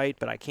not right,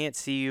 but I can't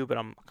see you, but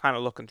I'm kind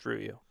of looking through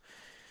you.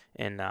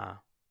 And I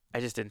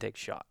just didn't take a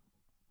shot.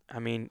 I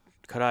mean,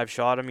 could I have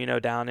shot him,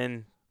 down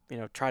in,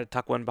 try to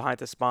tuck one behind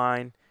the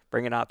spine,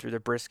 bring it out through the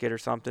brisket or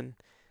something?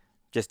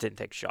 Just didn't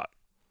take a shot.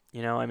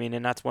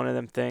 And that's one of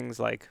them things,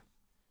 like,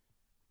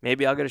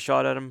 maybe I'll get a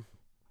shot at him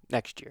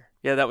next year.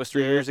 Yeah, that was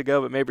 3 years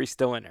ago, but maybe he's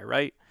still in there,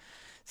 right?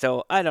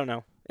 So, I don't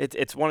know.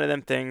 It's one of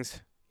them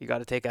things. You got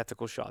to take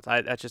ethical shots.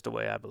 That's just the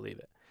way I believe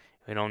it.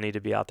 We don't need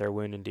to be out there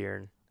wounding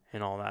deer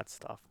and all that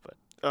stuff. But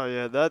Oh,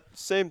 yeah, that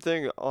same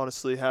thing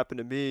honestly happened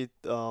to me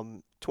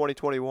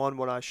 2021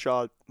 when I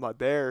shot my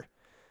bear.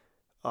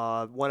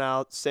 Went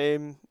out,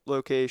 same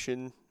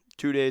location,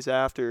 2 days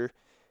after,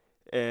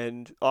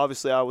 and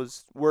obviously I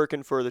was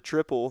working for the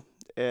triple,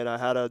 and I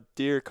had a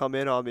deer come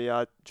in on me.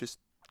 I just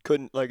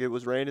couldn't, like, it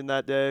was raining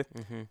that day,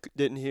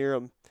 didn't hear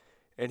him,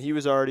 and he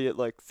was already at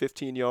like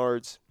 15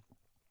 yards,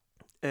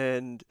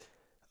 and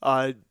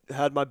I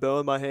had my bow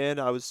in my hand.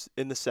 I was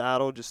in the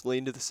saddle, just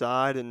leaned to the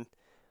side, and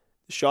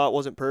the shot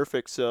wasn't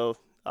perfect, so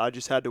I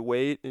just had to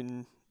wait,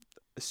 and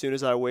as soon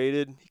as I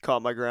waited, he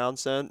caught my ground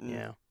scent,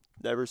 and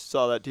never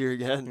saw that deer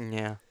again.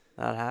 Yeah,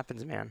 that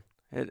happens, man.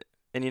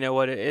 And you know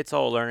what? It's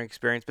all a learning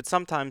experience, but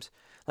sometimes,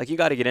 like, you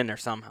got to get in there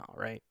somehow,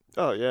 right?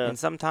 Oh, yeah. And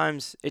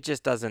sometimes it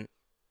just doesn't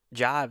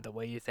jive the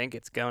way you think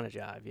it's going to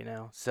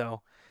jive,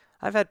 So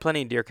I've had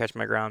plenty of deer catch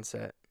my ground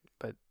set,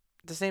 but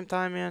at the same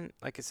time, man,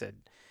 like I said,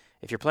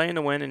 if you're playing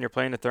to win and you're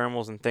playing the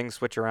thermals and things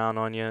switch around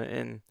on you,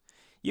 and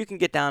you can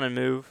get down and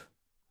move,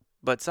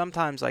 but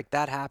sometimes, like,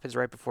 that happens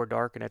right before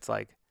dark, and it's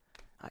like,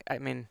 I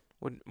mean,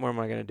 what am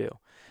I going to do?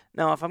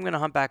 Now, if I'm going to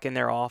hunt back in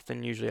there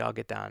often, usually I'll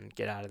get down and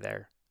get out of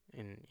there.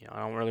 And, I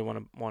don't really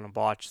want to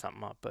botch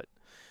something up, but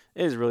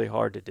it is really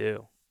hard to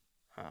do.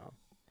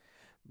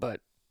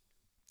 But,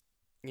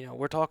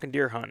 we're talking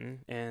deer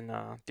hunting, and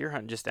deer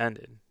hunting just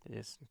ended,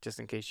 just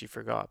in case you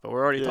forgot. But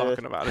we're already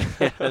talking about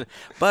it.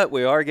 But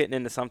we are getting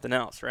into something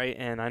else, right?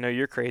 And I know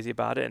you're crazy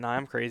about it, and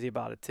I'm crazy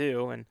about it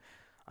too. And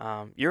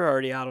you're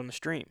already out on the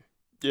stream.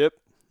 Yep.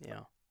 Yeah.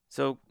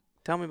 So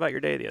tell me about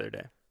your day the other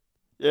day.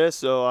 Yeah,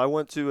 so I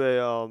went to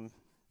a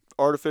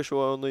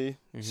artificial only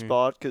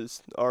spot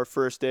because our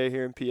first day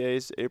here in PA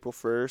is April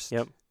 1st.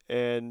 Yep.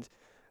 And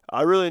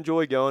I really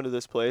enjoy going to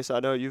this place. I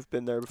know you've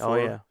been there before.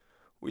 Oh, yeah.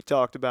 We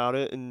talked about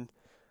it, and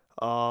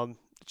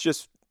it's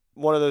just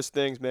one of those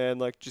things, man,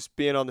 like just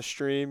being on the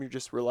stream, you're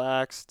just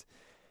relaxed.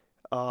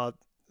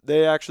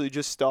 They actually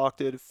just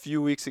stocked it a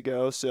few weeks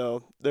ago,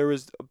 so there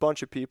was a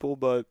bunch of people,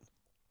 but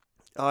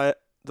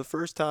the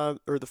first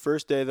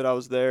day that I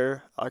was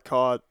there, I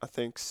caught, I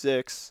think,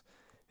 6,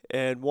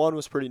 and one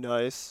was pretty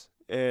nice.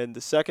 And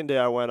the second day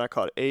I went, I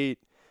caught 8,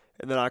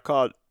 and then I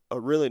caught a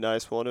really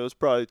nice one. It was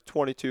probably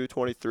 22,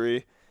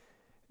 23.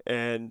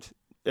 And,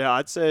 yeah,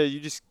 I'd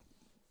say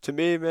to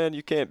me, man,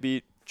 you can't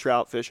beat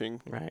trout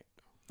fishing. Right.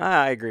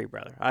 I agree,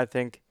 brother. I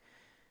think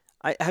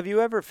have you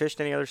ever fished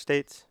any other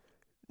states?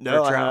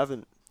 No, I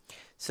haven't.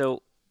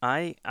 So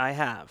I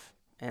have,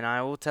 and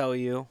I will tell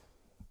you,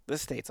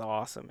 this state's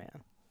awesome,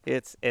 man.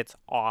 It's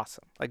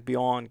awesome, like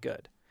beyond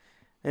good.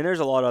 And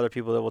there's a lot of other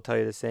people that will tell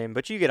you the same.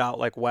 But you get out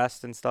like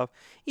west and stuff.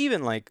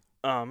 Even like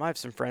I have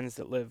some friends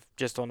that live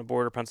just on the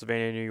border,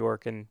 Pennsylvania and New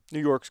York, and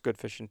New York's good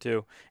fishing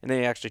too. And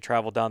they actually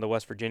travel down to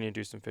West Virginia and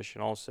do some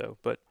fishing also.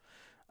 But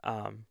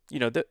a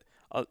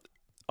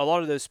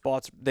lot of those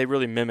spots, they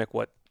really mimic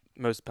what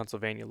most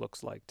Pennsylvania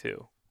looks like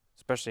too,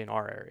 especially in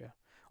our area.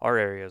 Our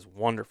area is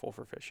wonderful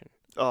for fishing.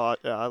 Oh,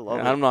 yeah, I love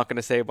it. I'm not going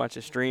to say a bunch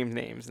of stream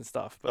names and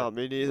stuff, but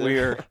me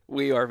neither.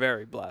 we are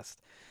very blessed.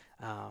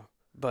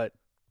 But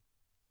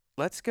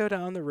let's go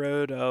down the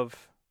road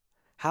of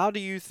how do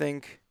you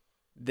think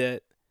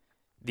that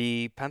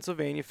the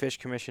Pennsylvania Fish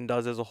Commission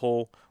does as a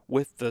whole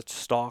with the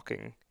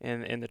stalking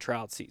in the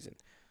trout season?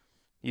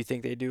 You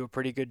think they do a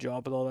pretty good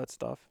job with all that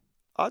stuff?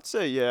 I'd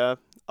say yeah.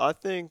 I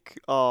think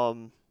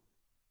some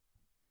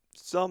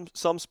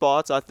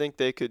spots I think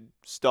they could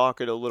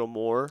stock it a little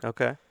more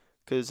Okay.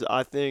 because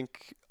I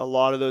think a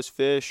lot of those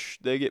fish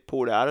they get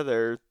pulled out of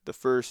there the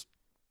first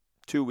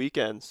 2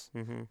 weekends.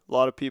 Mm-hmm. A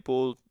lot of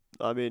people,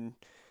 I mean,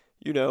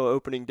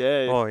 opening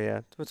day, Oh,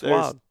 yeah. It's there's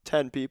wild.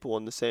 10 people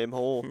in the same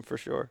hole, For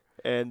sure.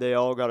 and they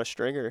all got a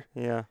stringer.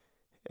 Yeah.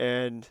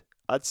 And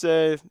I'd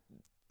say,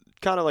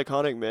 kind of like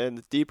hunting, man.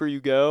 The deeper you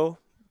go,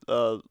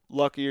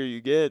 luckier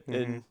you get,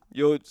 Mm-hmm.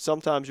 and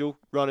sometimes you'll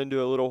run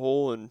into a little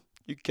hole and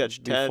you can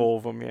catch Be 10. full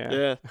of them, yeah.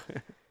 Yeah,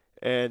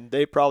 and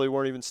they probably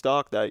weren't even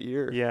stocked that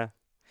year. Yeah.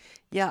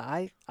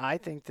 Yeah, I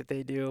think that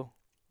they do.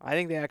 I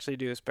think they actually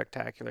do a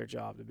spectacular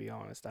job, to be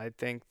honest. I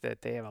think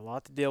that they have a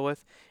lot to deal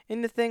with.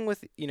 And the thing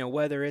with,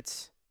 whether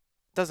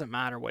doesn't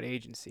matter what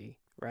agency,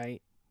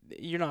 right?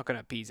 You're not going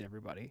to appease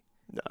everybody.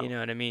 No. You know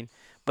what I mean?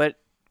 But,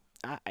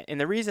 and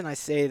the reason I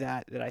say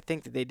that I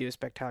think that they do a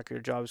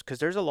spectacular job is because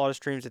there's a lot of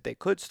streams that they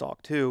could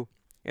stock too,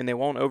 and they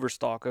won't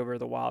overstock over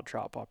the wild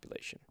trout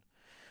population,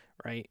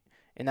 right?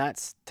 And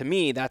to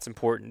me, that's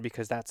important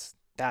because that's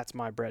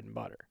my bread and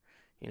butter.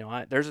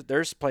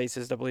 There's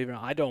places that, believe it or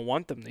not, I don't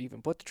want them to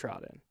even put the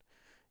trout in.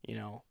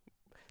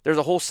 There's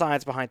a whole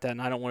science behind that,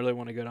 and I don't really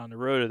want to go down the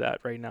road of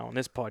that right now on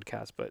this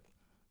podcast, but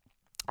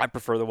I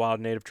prefer the wild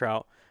native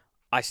trout.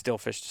 I still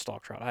fish the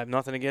stock trout. I have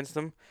nothing against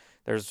them.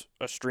 There's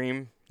a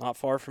stream not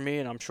far from me,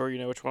 and I'm sure you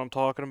know which one I'm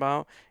talking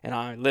about, and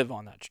I live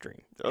on that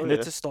stream. Oh, and yeah.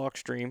 It's a stock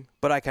stream,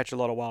 but I catch a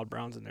lot of wild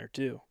browns in there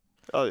too.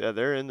 Oh yeah,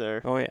 they're in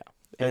there. Oh, yeah.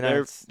 And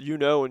they're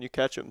when you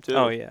catch them too.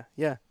 Oh, yeah.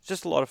 Yeah. It's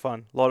just a lot of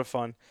fun. A lot of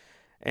fun.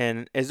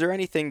 And is there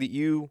anything that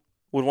you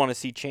would want to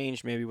see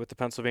changed maybe with the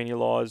Pennsylvania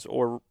laws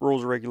or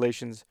rules or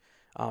regulations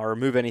or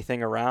move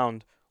anything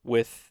around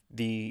with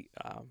the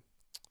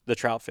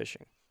trout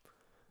fishing?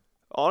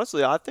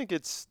 Honestly, I think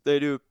they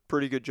do a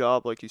pretty good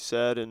job, like you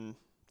said, and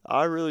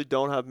I really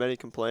don't have many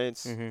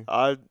complaints. Mm-hmm.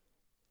 I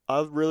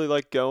really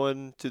like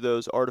going to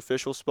those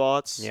artificial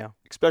spots, Yeah.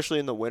 especially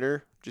in the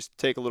winter. Just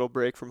take a little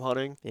break from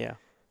hunting, Yeah.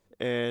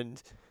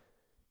 and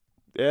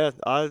yeah,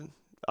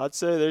 I'd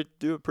say they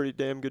do a pretty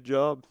damn good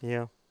job.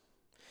 Yeah.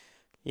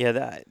 Yeah,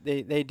 that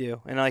they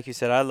do. And like you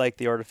said, I like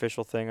the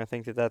artificial thing. I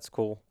think that's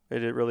cool.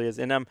 It really is.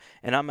 And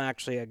I'm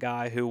actually a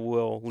guy who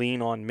will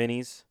lean on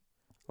minis.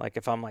 Like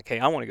if I'm like, hey,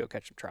 I want to go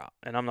catch some trout,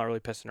 and I'm not really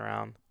pissing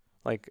around.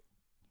 Like,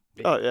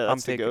 Oh yeah, I'm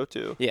that's the taking,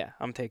 go-to. Yeah,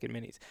 I'm taking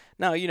minis.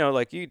 Now,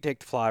 like you take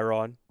the fly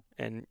rod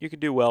and you could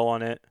do well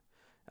on it.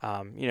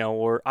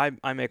 Or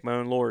I make my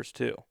own lures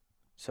too.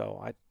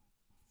 So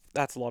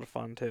that's a lot of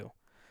fun too.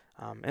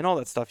 And all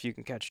that stuff you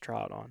can catch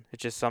trout on.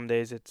 It's just some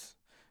days it's,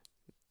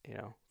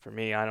 for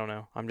me, I don't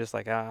know. I'm just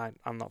like,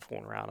 I'm not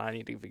fooling around. I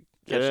need to be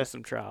catching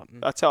some trout.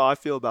 That's how I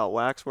feel about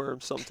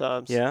waxworms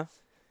sometimes. Yeah.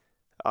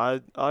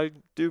 I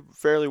do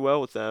fairly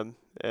well with them,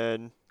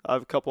 and I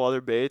have a couple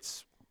other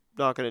baits.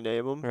 Not gonna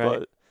name them, Right.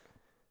 but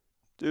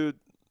dude,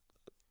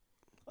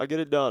 I get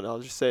it done. I'll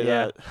just say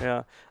that.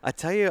 Yeah. I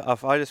tell you,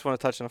 if I just want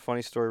to touch on a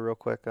funny story real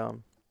quick.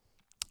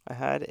 I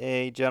had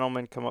a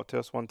gentleman come up to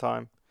us one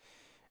time,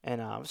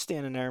 and I was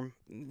standing there.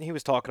 He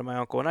was talking to my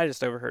uncle, and I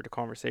just overheard the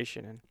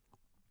conversation. And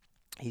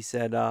he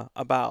said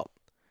about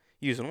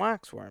using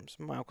waxworms.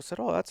 My uncle said,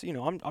 "Oh, that's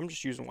I'm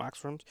just using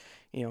waxworms."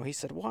 He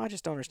said, "Well, I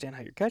just don't understand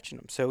how you're catching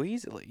them so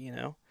easily."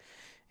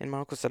 And my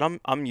uncle said,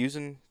 I'm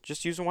using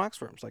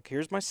waxworms. Like,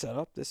 here's my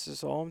setup. This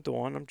is all I'm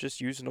doing. I'm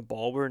just using a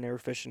bulber, and they were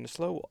fishing the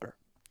slow water.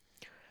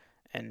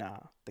 And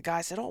the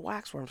guy said, "Oh,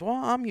 waxworms. Well,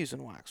 I'm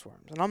using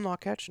waxworms, and I'm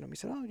not catching them." He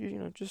said,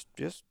 "Oh,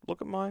 just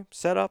look at my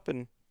setup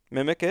and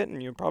mimic it,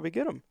 and you'll probably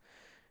get them."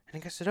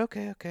 And the guy said,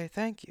 "Okay,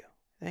 thank you."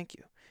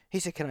 He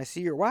said, "Can I see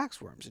your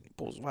waxworms?" And he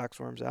pulls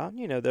waxworms out.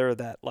 And, they're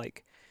that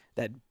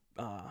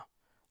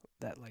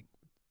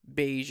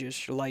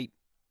beigeish light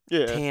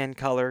tan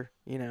color.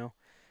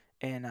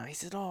 And he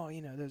said, "Oh,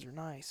 those are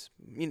nice.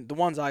 The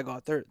ones I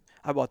got,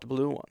 I bought the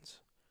blue ones."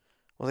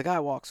 Well, the guy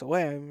walks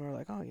away, and we're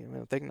like, "Oh, we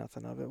don't think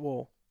nothing of it."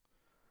 Well,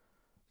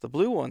 the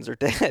blue ones are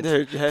dead.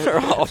 They're dead. They're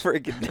all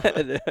freaking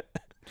dead.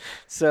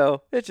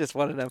 So it's just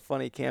one of them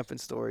funny camping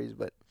stories.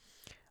 But,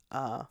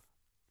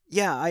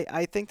 yeah,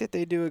 I think that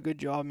they do a good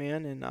job,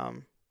 man. And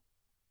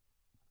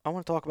I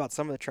want to talk about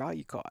some of the trout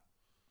you caught.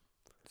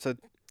 So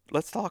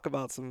let's talk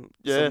about some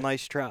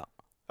nice trout.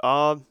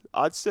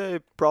 I'd say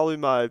probably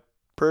my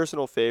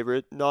personal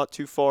favorite, not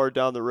too far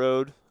down the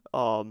road.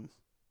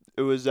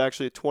 It was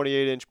actually a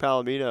 28-inch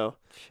palomino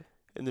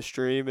in the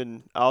stream,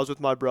 and I was with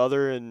my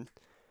brother and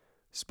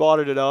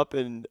spotted it up,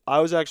 and I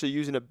was actually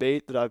using a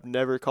bait that I've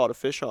never caught a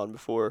fish on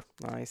before.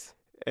 Nice.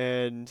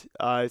 And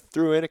I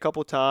threw in a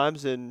couple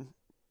times, and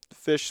the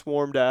fish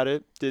swarmed at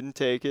it, didn't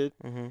take it.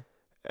 Mm-hmm.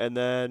 And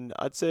then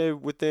I'd say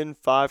within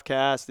 5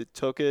 casts, it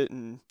took it,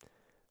 and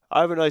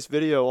I have a nice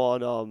video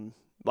on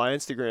my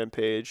Instagram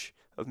page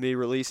of me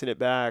releasing it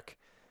back.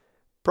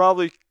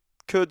 Probably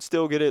could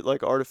still get it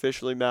like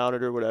artificially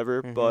mounted or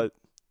whatever, but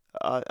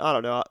I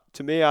don't know.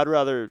 To me, I'd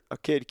rather a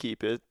kid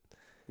keep it.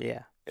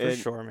 Yeah, for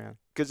sure, man.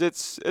 Because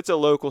it's a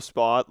local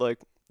spot. Like,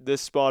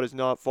 this spot is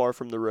not far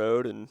from the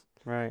road, and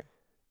right.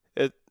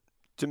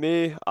 to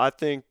me, I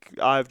think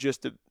I have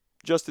just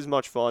as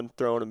much fun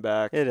throwing them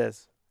back. It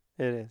is.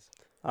 It is.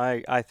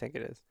 I think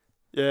it is.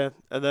 Yeah,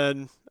 and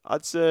then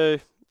I'd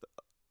say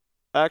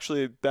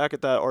actually back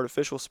at that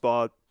artificial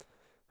spot,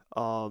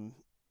 um,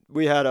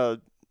 we had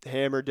a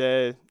hammer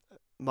day.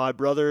 My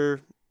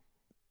brother,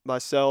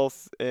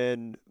 myself,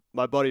 and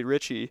my buddy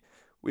Richie,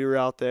 we were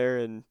out there,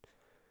 and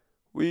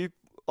we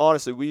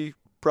honestly we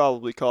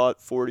probably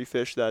caught 40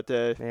 fish that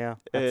day. Yeah,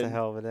 that's a And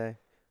hell of a day.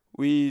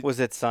 we Was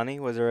it sunny?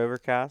 Was there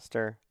overcast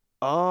or?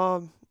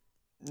 um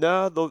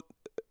no,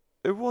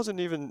 it wasn't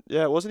even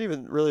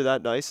really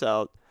that nice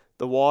out.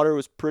 The water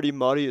was pretty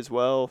muddy as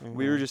well.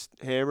 We were Mhm. just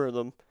hammering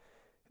them,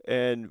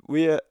 and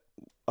we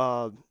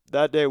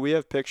that day we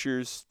have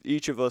pictures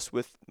each of us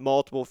with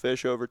multiple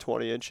fish over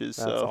 20 inches.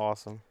 That's So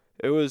awesome.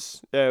 it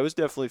was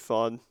definitely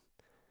fun.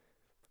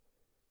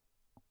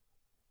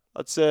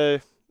 I'd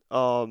say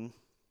um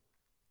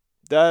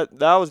that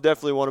was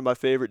definitely one of my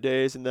favorite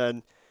days. And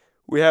then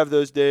we have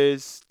those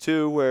days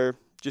too where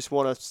just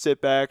want to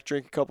sit back,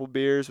 drink a couple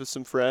beers with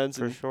some friends,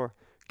 For and sure.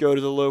 go to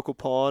the local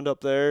pond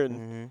up there. And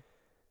Mhm.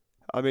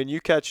 I mean,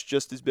 you catch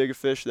just as big a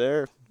fish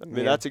there. I mean,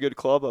 Yeah. that's a good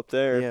club up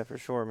there. Yeah, for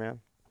sure,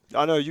 man.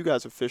 I know you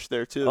guys have fished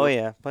there Oh too.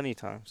 yeah, plenty of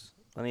times.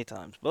 Plenty of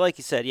times. But like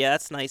you said, yeah,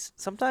 that's nice.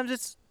 Sometimes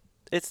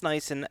it's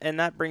nice, and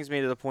that brings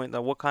me to the point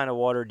that what kind of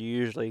water do you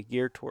usually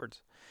gear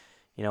towards?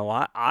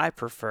 I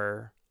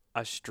prefer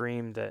a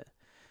stream that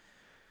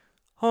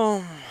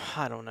oh,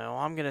 I don't know.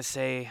 I'm going to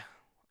say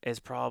is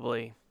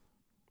probably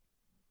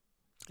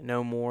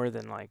no more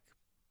than like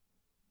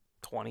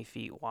 20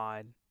 feet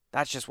wide.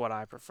 That's just what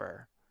I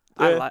prefer.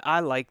 Yeah. I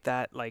like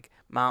that like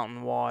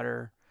mountain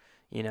water,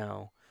 you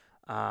know.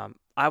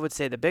 I would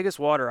say the biggest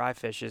water I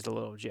fish is the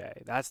Little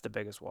J. That's the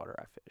biggest water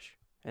I fish,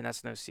 and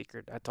that's no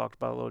secret. I talked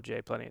about Little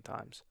J plenty of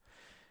times.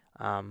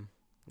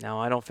 Now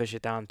I don't fish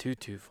it down too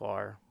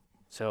far,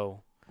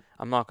 so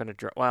I'm not gonna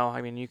drown. Well,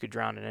 I mean you could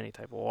drown in any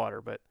type of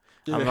water, but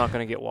I'm not Yeah.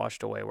 gonna get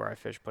washed away where I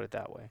fish. Put it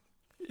that way.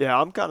 Yeah,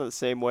 I'm kind of the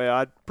same way.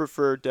 I'd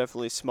prefer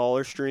definitely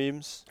smaller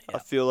streams. I Yeah.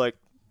 feel like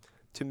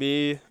to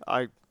me,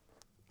 I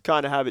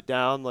kind of have it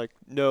down, like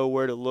know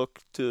where to look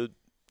to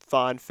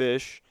find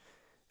fish.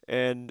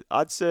 And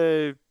I'd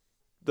say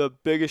the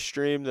biggest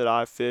stream that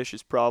I fish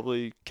is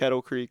probably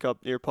Kettle Creek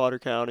up near Potter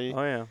County.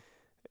 Oh yeah.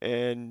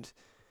 And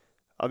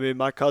I mean,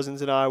 my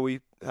cousins and I,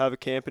 we have a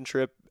camping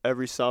trip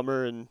every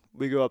summer, and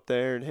we go up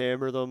there and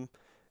hammer them.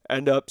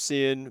 End up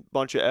seeing a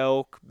bunch of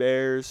elk,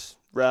 bears,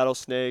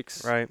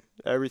 rattlesnakes, Right.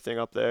 everything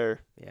up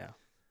there. Yeah.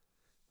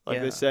 Like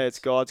Yeah. they say, it's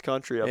God's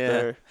country up Yeah.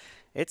 there.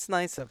 It's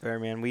nice up there,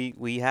 man.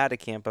 We had a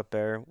camp up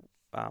there.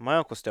 My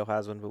uncle still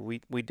has one, but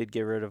we did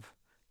get rid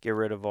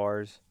of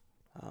ours.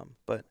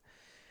 But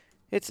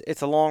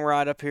it's a long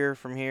ride up here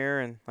from here,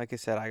 and like I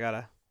said, I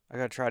gotta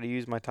try to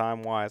use my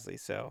time wisely.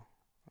 So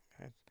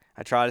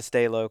I try to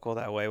stay local.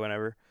 That way,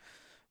 whenever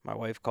my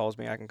wife calls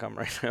me, I can come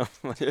right home.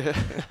 Yeah.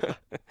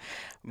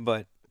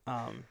 But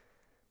um,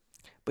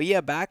 but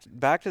yeah, back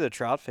to the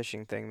trout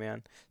fishing thing,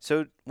 man.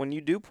 So when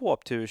you do pull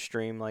up to a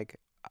stream, like,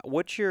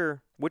 what's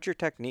your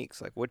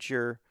techniques? Like, what's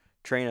your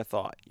train of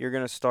thought? You're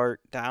gonna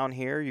start down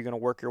here. You're gonna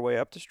work your way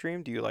up the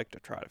stream. Do you like to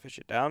try to fish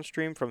it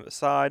downstream from the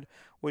side?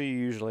 What do you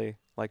usually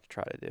like to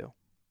try to do?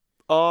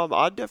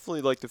 I'd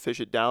definitely like to fish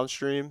it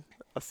downstream.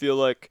 I feel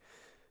like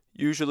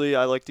usually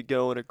I like to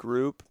go in a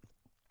group.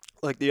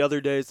 Like the other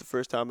day is the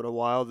first time in a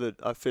while that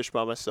I fished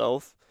by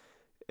myself.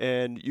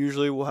 And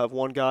usually we'll have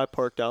one guy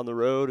park down the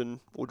road and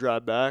we'll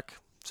drive back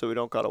so we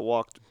don't gotta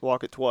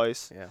walk it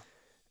twice. Yeah.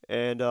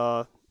 And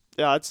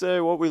yeah, I'd say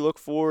what we look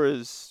for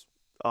is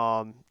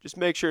just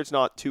make sure it's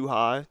not too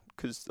high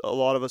because a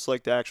lot of us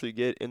like to actually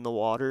get in the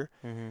water.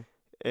 Mhm.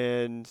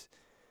 And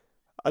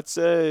I'd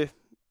say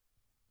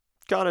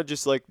kind of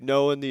just like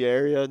knowing the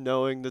area,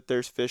 knowing that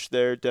there's fish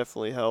there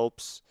definitely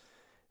helps.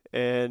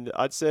 And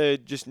I'd say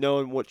just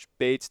knowing which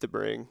baits to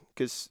bring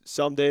because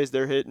some days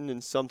they're hitting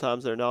and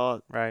sometimes they're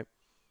not. Right.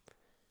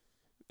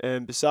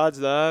 And besides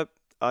that,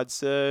 I'd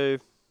say,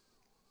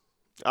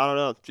 I don't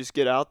know, just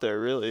get out there,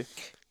 really.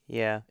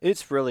 Yeah.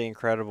 It's really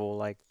incredible,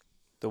 like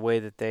the way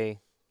that they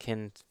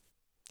can,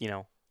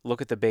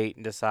 look at the bait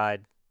and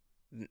decide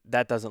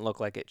that doesn't look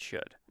like it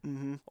should.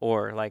 Mm-hmm.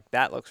 Or like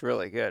that looks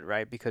really good,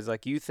 right? Because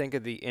like you think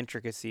of the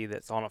intricacy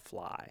that's on a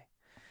fly,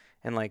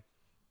 and like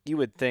you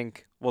would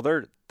think, well,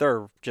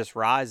 they're just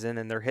rising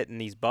and they're hitting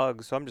these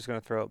bugs, so I'm just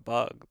gonna throw a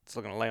bug. It's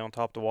gonna lay on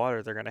top of the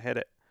water. They're gonna hit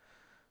it.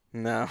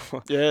 No,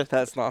 Yeah.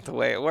 that's not the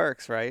way it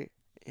works, right?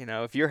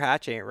 If your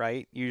hatch ain't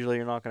right, usually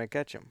you're not gonna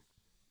catch them.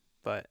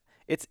 But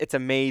it's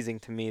amazing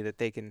to me that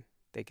they can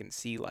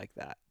see like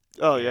that.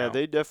 Oh, You yeah, know.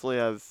 they definitely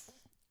have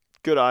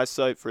good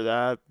eyesight for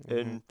that. Mhm.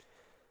 And,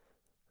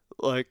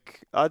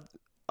 like,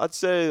 I'd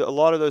say a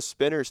lot of those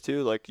spinners,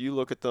 too, like, you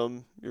look at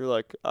them, you're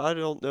like, I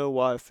don't know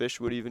why a fish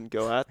would even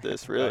go at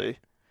this, Right. really.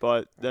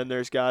 But then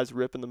there's guys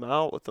ripping them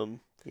out with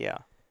them. Yeah.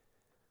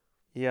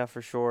 Yeah,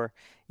 for sure.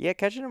 Yeah,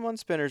 catching them on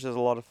spinners is a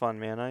lot of fun,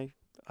 man.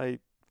 I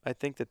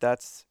think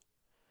that's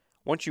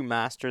once you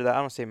master that. I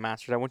don't say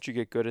master that. Once you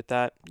get good at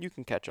that, you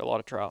can catch a lot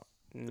of trout,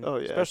 Oh,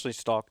 yeah. especially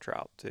stock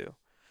trout too.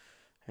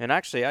 And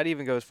actually, I'd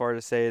even go as far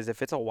as to say is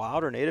if it's a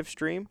wild or native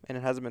stream and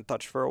it hasn't been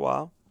touched for a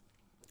while,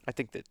 I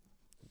think that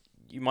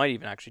you might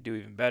even actually do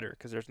even better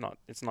because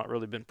it's not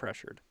really been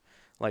pressured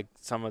like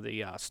some of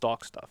the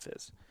stock stuff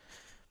is.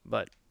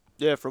 But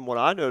Yeah, from what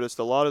I noticed,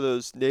 a lot of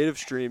those native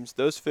streams,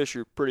 those fish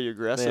are pretty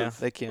aggressive. yeah,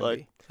 they can like,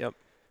 be. Yep.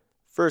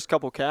 First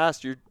couple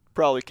casts, you're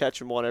probably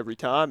catching one every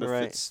time if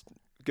Right. it's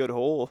a good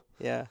hole.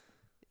 Yeah.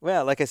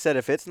 Well, like I said,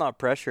 if it's not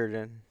pressured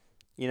and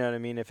you know what I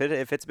mean, if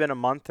it's been a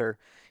month or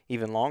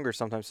even longer,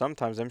 sometimes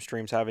them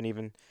streams haven't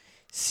even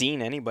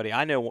seen anybody.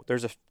 I know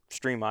there's a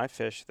stream I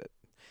fish that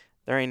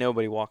there ain't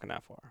nobody walking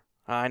that far.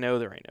 I know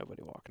there ain't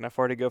nobody walking that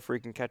far to go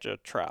freaking catch a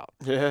trout.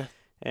 Yeah.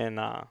 And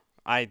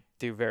I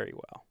do very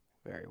well,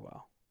 very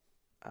well.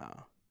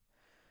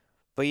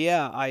 But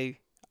yeah,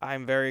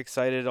 I'm very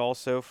excited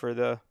also for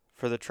the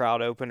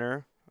trout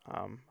opener.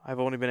 I've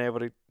only been able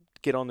to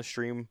get on the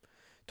stream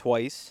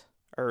twice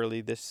early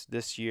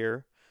this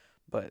year,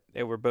 but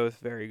they were both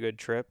very good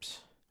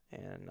trips.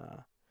 And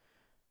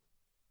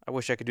I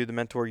wish I could do the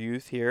Mentor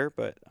Youth here,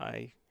 but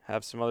I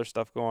have some other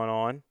stuff going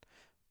on.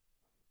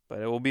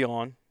 But it will be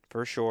on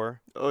for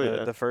sure. Oh,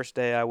 yeah. The first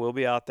day I will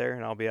be out there,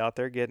 and I'll be out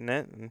there getting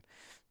it, and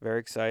very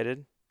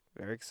excited,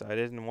 very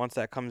excited. And once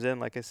that comes in,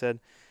 like I said,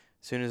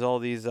 as soon as all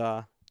these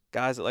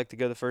guys that like to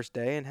go the first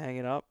day and hang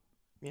it up,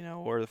 you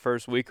know, or the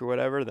first week or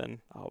whatever, then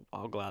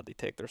I'll gladly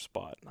take their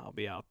spot, and I'll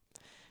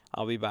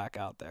be back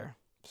out there.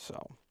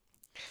 So,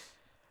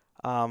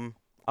 I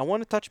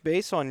want to touch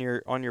base on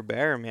your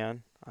bear,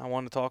 man. I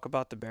want to talk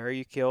about the bear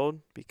you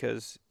killed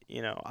because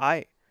you know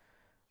I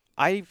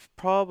would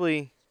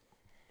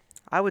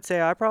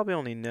say I probably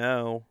only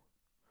know.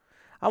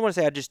 I want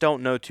to say I just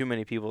don't know too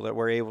many people that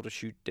were able to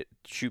shoot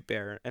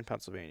bear in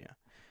Pennsylvania,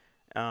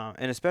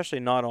 and especially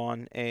not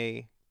on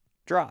a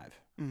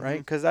drive, right?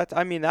 Because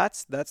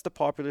that's the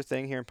popular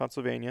thing here in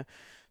Pennsylvania.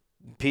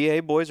 PA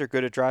boys are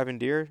good at driving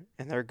deer,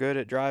 and they're good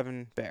at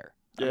driving bear.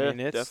 Yeah, I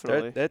mean,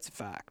 definitely. That's a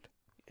fact.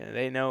 And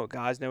they know,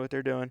 guys know what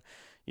they're doing.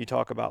 You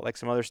talk about like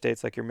some other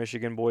states, like your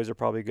Michigan boys are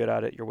probably good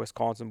at it. Your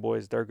Wisconsin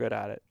boys, they're good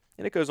at it.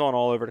 And it goes on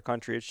all over the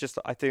country. It's just,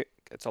 I think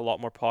it's a lot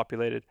more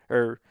populated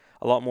or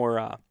a lot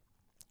more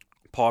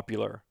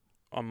popular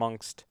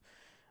amongst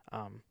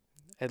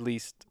at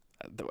least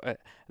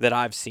that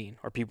I've seen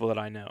or people that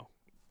I know.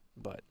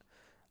 But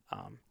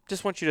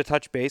just want you to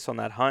touch base on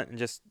that hunt and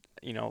just,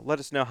 you know, let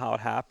us know how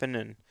it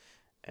happened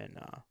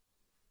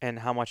and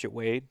how much it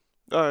weighed.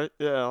 All right.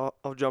 Yeah,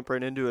 I'll jump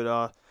right into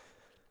it.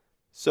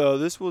 So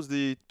this was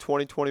the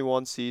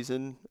 2021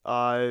 season.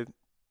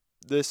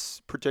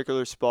 This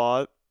particular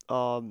spot,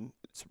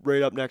 it's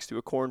right up next to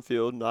a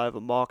cornfield, and I have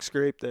a mock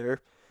scrape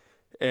there.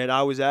 And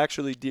I was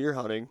actually deer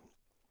hunting,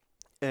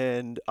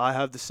 and I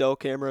have the cell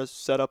cameras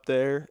set up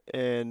there.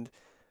 And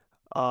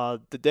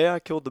the day I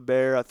killed the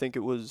bear, I think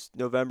it was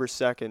November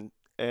 2nd,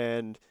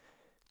 and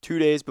 2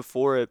 days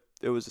before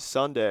it was a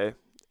Sunday,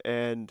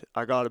 and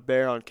I got a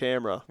bear on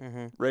camera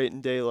right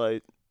in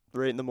daylight,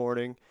 right in the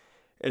morning,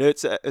 and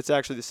it's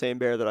actually the same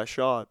bear that I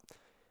shot.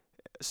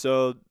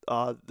 So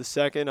the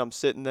second I'm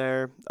sitting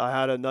there, I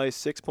had a nice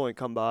 6-point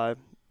come by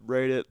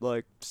right at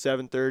like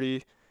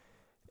 7:30,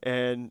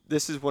 and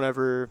this is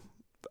whenever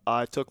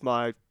I took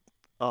my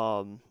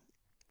or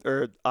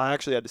I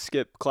actually had to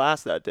skip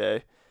class that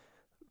day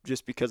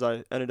just because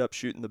I ended up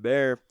shooting the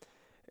bear,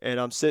 and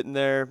I'm sitting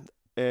there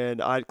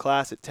and I had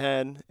class at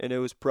 10, and it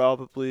was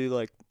probably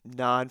like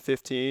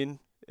 9:15,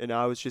 and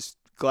I was just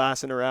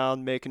glassing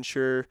around making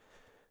sure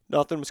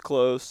nothing was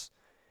close.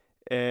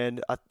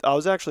 And I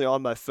was actually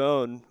on my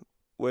phone,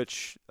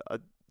 which I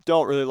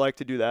don't really like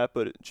to do that,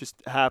 but it just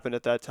happened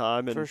at that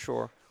time. And For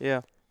sure.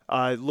 Yeah.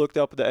 I looked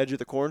up at the edge of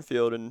the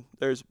cornfield, and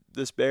there's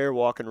this bear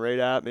walking right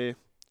at me.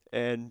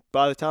 And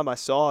by the time I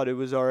saw it, it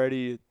was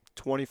already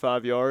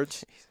 25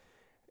 yards.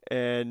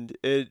 And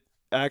it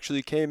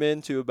actually came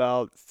into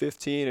about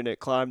 15, and it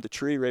climbed a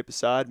tree right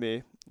beside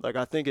me. Like,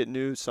 I think it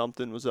knew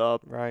something was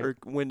up, Right. or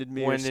winded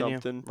me Winding or you.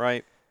 something.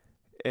 Right.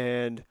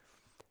 And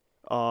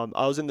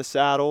I was in the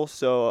saddle,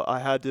 so I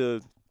had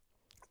to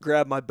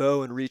grab my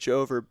bow and reach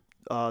over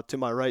to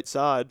my right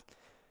side,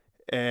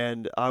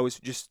 and I was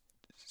just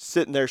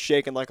sitting there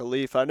shaking like a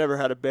leaf. I never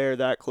had a bear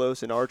that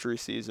close in archery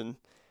season,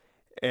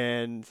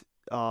 and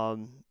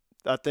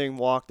that thing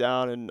walked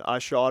down, and I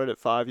shot it at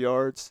 5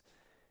 yards,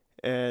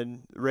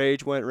 and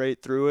rage went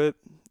right through it,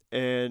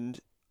 and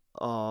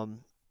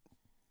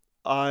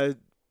I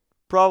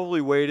probably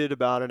waited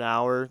about an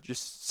hour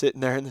just sitting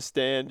there in the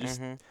stand,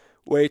 just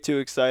way too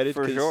excited.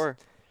 For sure.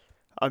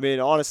 I mean,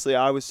 honestly,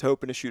 I was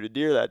hoping to shoot a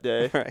deer that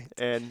day, Right.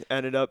 and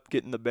ended up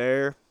getting the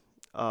bear.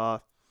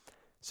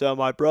 So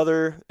my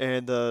brother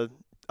and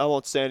I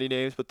won't say any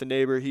names, but the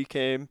neighbor, he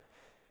came,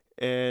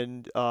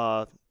 and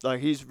like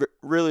he's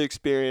really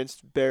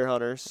experienced bear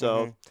hunter,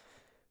 so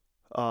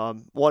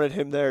wanted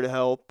him there to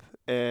help,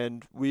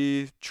 and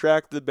we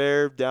tracked the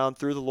bear down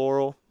through the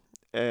laurel,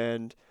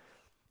 and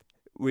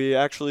we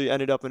actually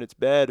ended up in its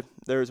bed.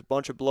 There was a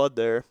bunch of blood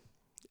there,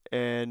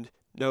 and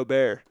no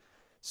bear.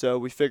 So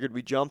we figured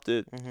we jumped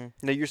it.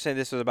 Now you're saying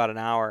this was about an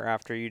hour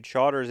after you'd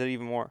shot, or is it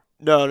even more?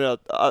 No.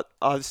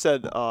 I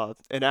said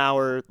an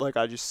hour. Like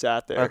I just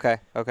sat there.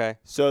 Okay.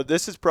 So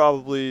this is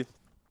probably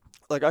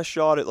like I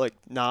shot at like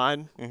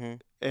 9, Mhm.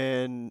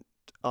 and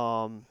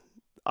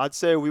I'd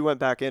say we went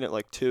back in at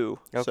like 2.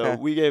 So Okay.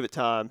 we gave it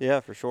time. Yeah,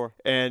 for sure.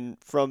 And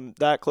from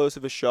that close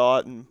of a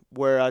shot and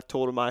where I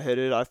told him I hit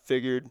it, I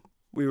figured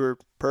we were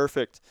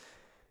perfect.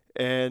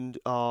 And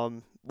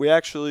we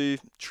actually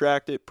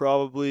tracked it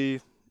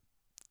probably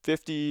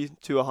 50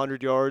 to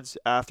 100 yards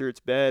after its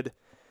bed,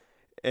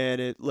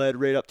 and it led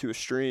right up to a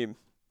stream.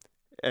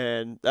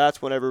 And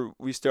that's whenever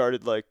we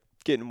started like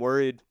getting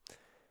worried.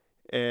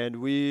 And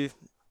we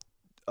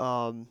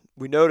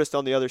noticed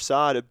on the other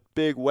side a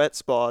big wet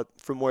spot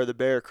from where the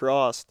bear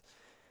crossed,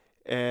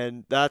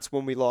 and that's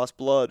when we lost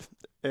blood.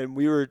 And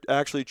we were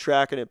actually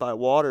tracking it by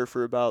water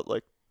for about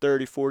like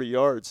 30, 40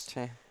 yards,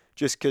 Okay.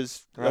 just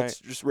because Right. that's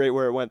just right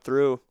where it went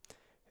through.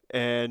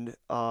 And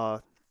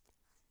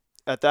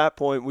at that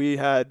point, we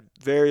had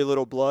very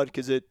little blood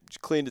because it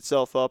cleaned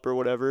itself up or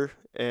whatever.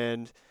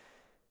 And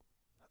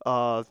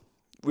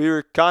we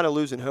were kind of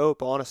losing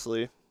hope,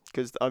 honestly,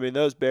 because, I mean,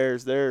 those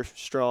bears, they're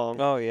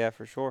strong. Oh yeah,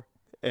 for sure.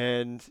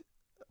 And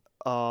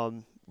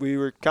we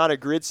were kind of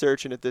grid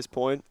searching at this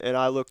point, and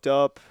I looked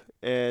up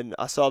and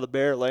I saw the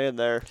bear laying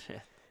there. Yeah.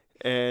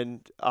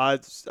 And I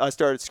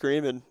started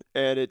screaming,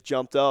 and it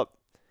jumped up,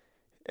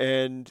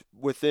 and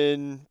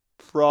within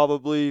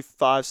probably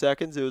 5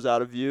 seconds it was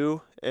out of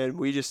view, and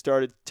we just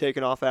started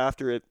taking off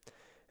after it.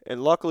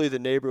 And luckily the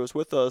neighbor was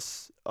with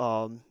us,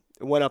 and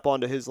went up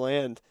onto his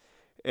land.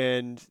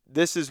 And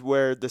this is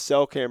where the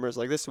cell cameras,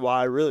 like, this is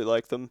why I really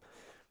like them.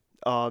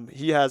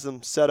 He has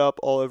them set up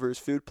all over his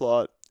food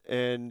plot,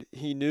 and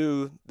he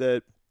knew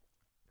that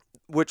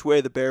which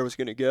way the bear was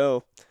going to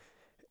go.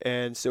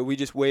 And so we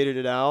just waited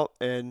it out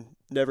and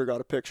never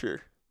got a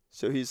picture.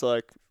 So he's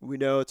like, we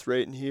know it's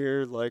right in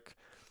here. Like,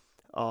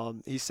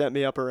 he sent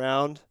me up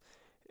around,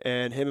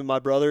 and him and my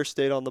brother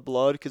stayed on the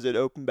blood because it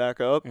opened back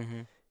up.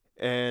 Mhm.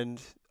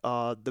 And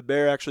the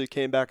bear actually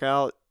came back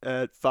out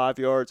at 5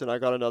 yards, and I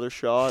got another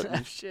shot.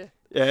 And Shit.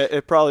 yeah,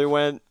 it probably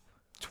went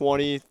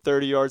 20,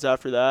 30 yards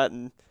after that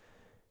and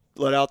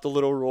let out the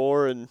little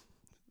roar. And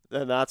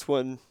that's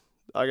when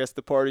I guess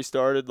the party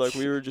started. Like,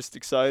 we were just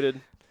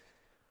excited.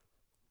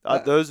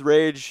 Those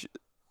rage,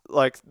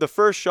 like, the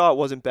first shot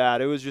wasn't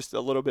bad. It was just a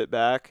little bit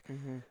back.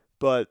 Mhm.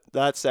 But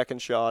that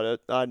second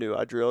shot, I knew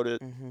I drilled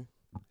it. Mhm.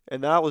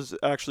 And that was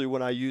actually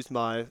when I used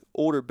my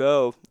older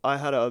bow. I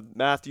had a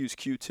Matthews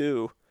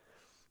Q2,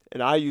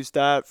 and I used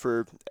that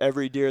for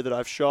every deer that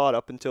I've shot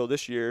up until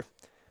this year.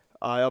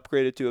 I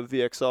upgraded to a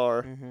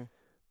VXR. Mhm.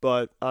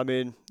 But, I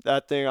mean,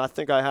 that thing, I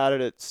think I had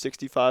it at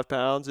 65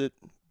 pounds. It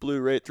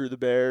blew right through the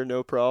bear,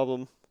 no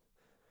problem.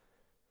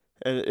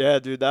 And yeah,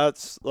 dude,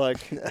 that's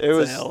like That's it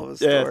was a hell of a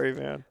story,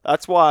 man.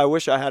 That's why I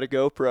wish I had a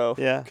GoPro.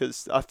 Yeah.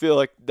 Because I feel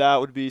like that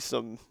would be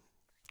some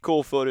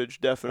cool footage,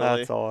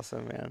 definitely. That's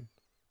awesome, man.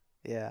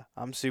 Yeah,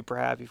 I'm super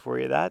happy for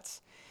you.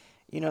 That's,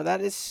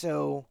 that is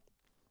so.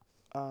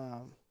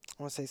 I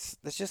want to say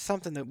that's just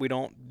something that we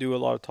don't do a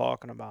lot of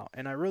talking about,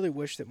 and I really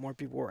wish that more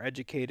people were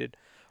educated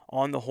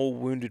on the whole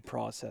wounded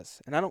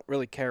process. And I don't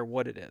really care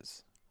what it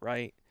is,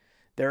 right?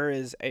 There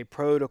is a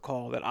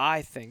protocol that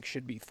I think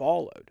should be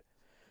followed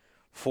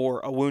for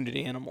a wounded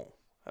animal,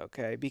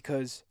 okay?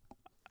 Because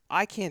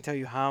I can't tell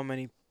you how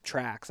many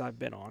tracks I've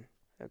been on,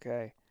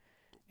 okay?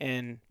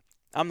 And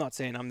I'm not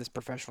saying I'm this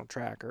professional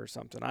tracker or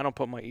something. I don't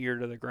put my ear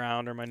to the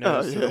ground or my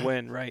nose to the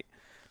wind, right?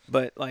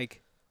 But,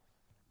 like,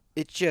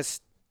 it's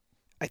just,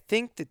 I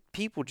think that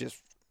people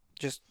just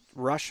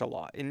rush a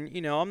lot. And,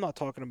 I'm not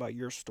talking about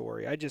your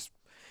story. I just,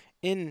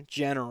 in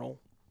general,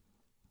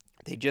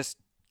 they just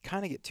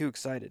kind of get too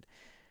excited.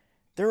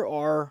 There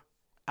are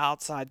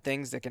outside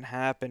things that can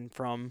happen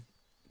from,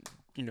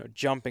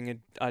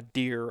 jumping a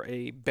deer,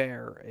 a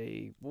bear,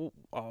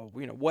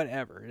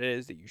 whatever it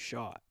is that you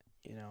shot,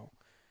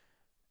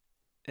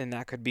 And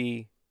that could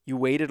be you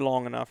waited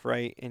long enough,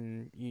 right?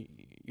 And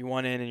you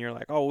went in and you're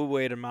like, oh, we'll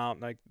wait him out.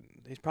 Like,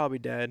 he's probably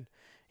dead.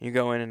 And you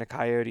go in and a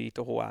coyote eat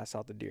the whole ass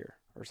out the deer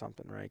or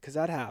something, right? Because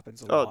that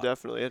happens a lot. Oh,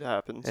 definitely, it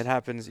happens. It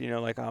happens,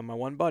 like my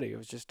one buddy. It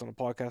was just on a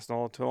podcast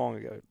not too long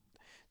ago.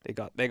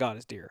 They got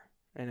his deer,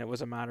 and it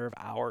was a matter of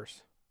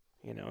hours.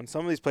 And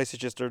some of these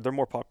places they're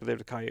more popular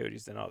with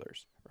coyotes than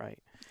others, right?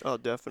 Oh,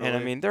 definitely. And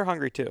I mean, they're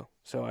hungry too.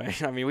 So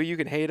I mean, you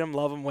can hate them,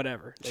 love them,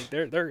 whatever. Like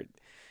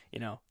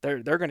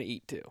they're gonna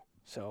eat too.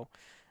 So,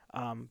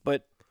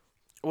 but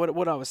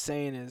what I was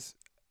saying is,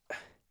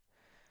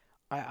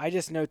 I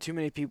just know too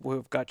many people who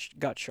have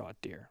got shot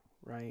deer,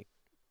 right?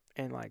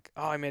 And like,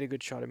 oh, I made a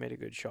good shot.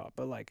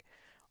 But like,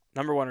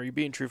 number one, are you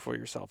being truthful to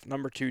yourself?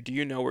 Number two, do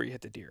you know where you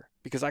hit the deer?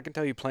 Because I can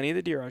tell you plenty of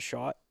the deer I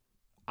shot,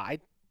 I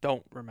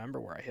don't remember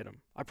where I hit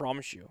them. I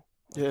promise you.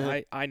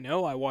 Yeah. I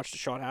know I watched the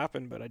shot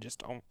happen, but I just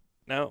don't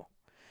know.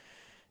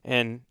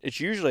 And it's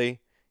usually,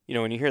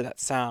 when you hear that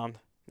sound,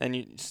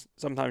 then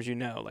sometimes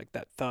like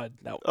that thud,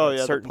 that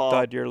certain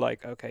thud. You're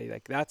like, okay,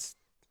 like that's.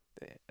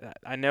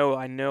 I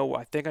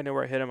think I know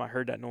where I hit him. I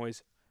heard that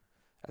noise.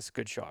 That's a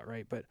good shot,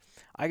 right? But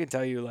I can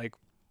tell you, like,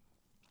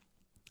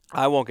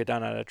 I won't get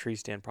down out of a tree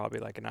stand probably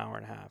like an hour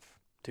and a half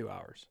 2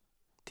 hours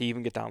to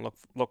even get down and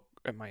look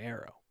at my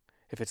arrow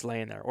if it's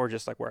laying there or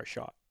just like where I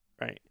shot,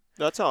 right?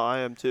 That's how I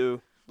am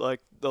too.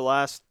 Like the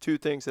last two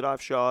things that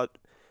I've shot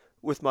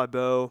with my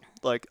bow,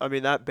 like I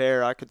mean that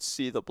bear, I could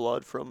see the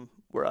blood from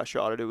where I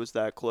shot it. It was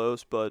that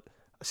close, but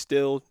I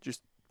still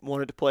just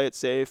wanted to play it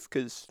safe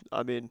because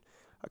I mean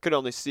I could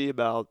only see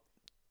about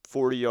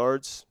 40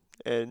 yards,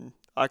 and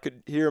I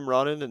could hear him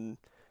running, and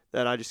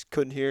then I just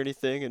couldn't hear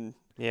anything, and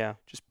Yeah.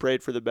 just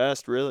prayed for the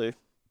best, really.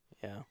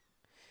 Yeah.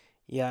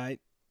 Yeah,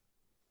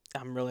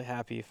 I'm really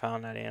happy you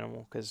found that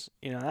animal because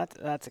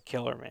that's a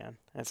killer, man.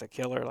 That's a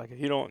killer. Like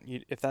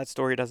if that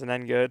story doesn't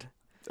end good,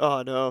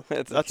 Oh no,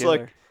 it's a that's killer.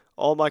 like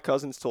all my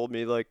cousins told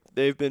me. Like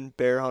they've been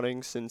bear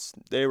hunting since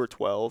they were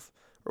 12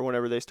 or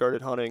whenever they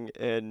started hunting,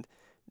 and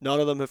none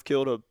of them have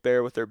killed a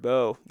bear with their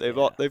bow. They've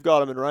got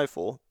them in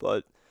rifle,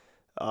 but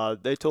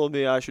they told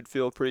me I should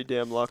feel pretty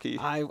damn lucky.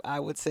 I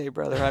would say,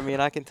 brother. I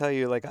mean, I can tell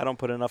you, like, I don't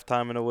put enough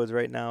time in the woods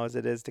right now as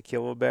it is to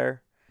kill a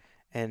bear,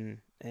 and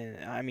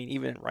I mean,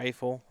 even in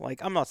rifle,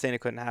 like, I'm not saying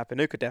it couldn't happen.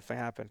 It could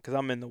definitely happen because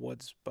I'm in the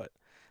woods, but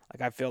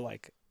like, I feel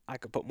like I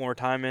could put more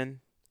time in.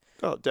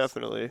 Oh,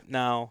 definitely.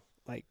 Now,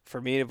 like, for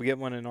me to get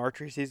one in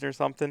archery season or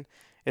something,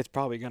 it's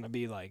probably gonna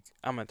be like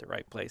I'm at the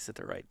right place at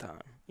the right time.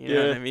 You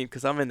know what I mean?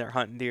 Because I'm in there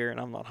hunting deer and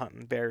I'm not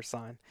hunting bear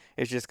sign.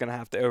 It's just gonna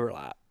have to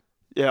overlap.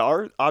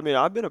 Yeah, I mean,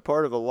 I've been a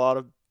part of a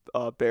lot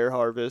of bear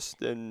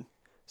harvest, and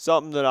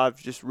something that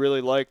I've just really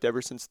liked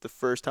ever since the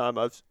first time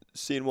I've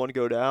seen one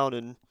go down,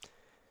 and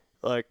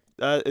like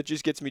that, it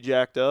just gets me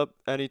jacked up.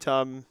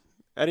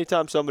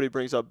 Anytime somebody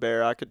brings up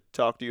bear, I could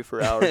talk to you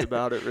for hours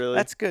about it. Really,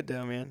 That's good,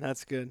 though, man.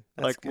 That's good.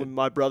 That's good. when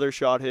my brother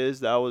shot his,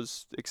 that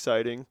was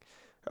exciting.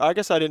 I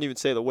guess I didn't even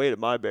say the weight of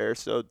my bear.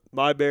 So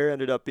my bear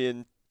ended up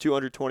being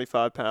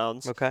 225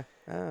 pounds. Okay.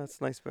 That's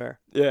a nice bear.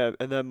 Yeah,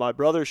 and then my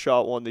brother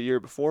shot one the year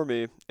before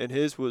me, and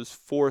his was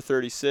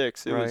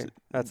 436. It was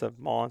That's a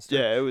monster.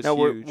 Yeah, it was now,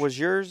 huge. Was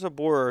yours a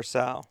boar or a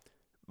sow?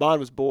 Mine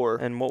was boar.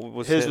 And what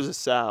was his? Was a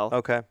sow.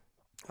 Okay.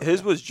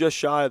 His was just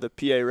shy of the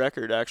PA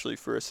record actually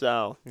for a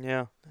sow.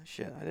 Yeah.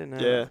 Shit, I didn't know.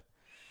 Yeah. That.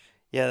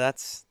 Yeah,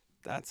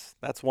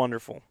 that's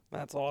wonderful.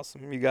 That's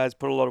awesome. You guys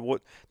put a lot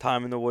of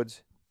time in the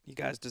woods. You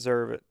guys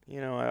deserve it.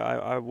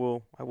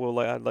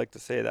 I'd like to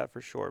say that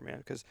for sure, man.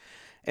 Because,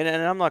 and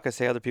I'm not gonna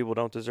say other people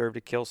don't deserve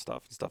to kill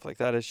stuff and stuff like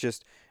that. It's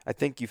just I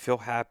think you feel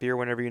happier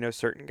whenever you know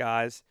certain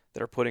guys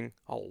that are putting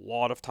a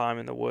lot of time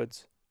in the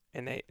woods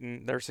and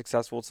they're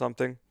successful at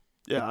something.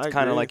 Yeah, it's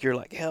kind of like you're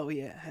like hell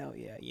yeah.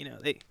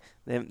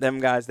 Them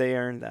guys, they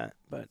earned that.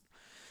 But,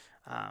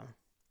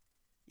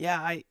 yeah,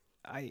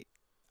 I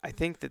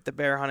think that the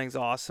bear hunting's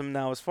awesome.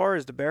 Now, as far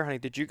as the bear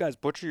hunting, did you guys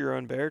butcher your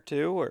own bear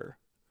too, or?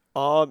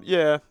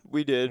 Yeah,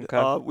 we did.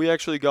 Okay. We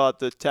actually got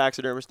the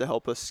taxidermist to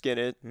help us skin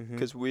it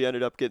because Mm-hmm. we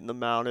ended up getting them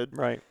mounted.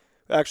 Right.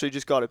 Actually,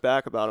 just got it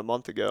back about a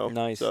month ago.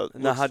 Nice. So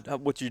Now,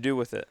 what'd you do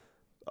with it?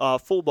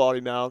 full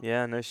body mount.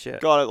 Yeah, no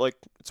shit. Got it like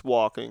it's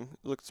walking.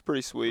 It looks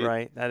pretty sweet.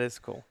 Right, that is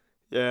cool.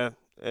 Yeah,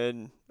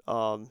 and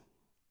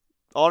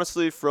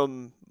honestly,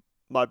 from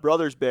my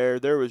brother's bear,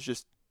 there was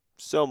just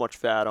so much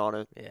fat on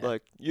it. Yeah.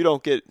 Like you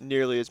don't get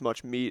nearly as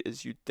much meat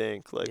as you'd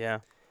think. Like Yeah.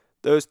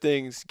 those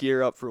things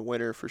gear up for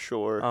winter for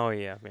sure. Oh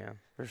yeah, man,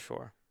 for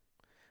sure.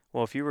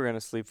 Well, if you were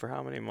gonna sleep for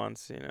how many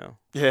months,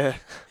 Yeah.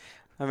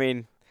 I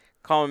mean,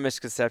 common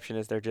misconception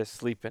is they're just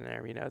sleeping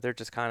there. They're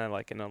just kind of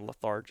like in a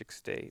lethargic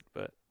state.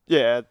 But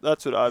Yeah,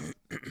 that's what I've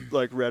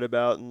like read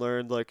about and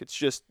learned. Like it's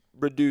just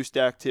reduced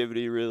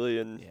activity really,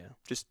 and yeah,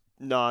 just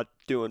not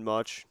doing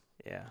much.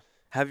 yeah.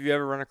 Have you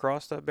ever run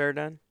across a bear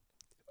den?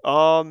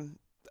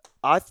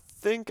 I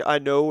think I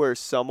know where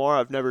some are.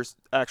 I've never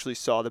actually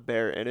saw the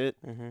bear in it,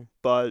 Mm-hmm.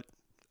 but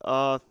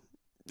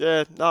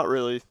yeah, not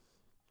really.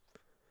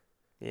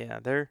 Yeah,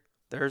 they're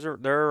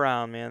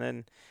around, man,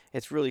 and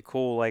it's really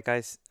cool. Like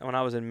when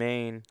I was in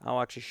Maine,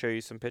 I'll actually show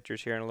you some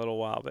pictures here in a little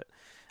while. But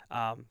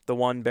the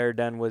one bear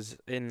den was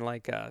in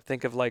like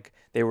think of like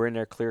they were in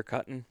there clear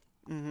cutting,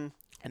 Mm-hmm.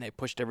 and they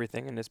pushed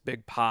everything in this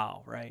big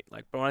pile, right?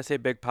 Like, but when I say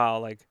big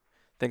pile, like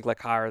think like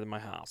higher than my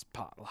house,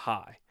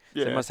 high.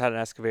 Yeah. So they must have had an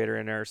excavator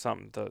in there or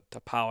something to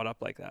pile it up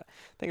like that.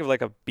 Think of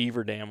like a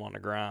beaver dam on the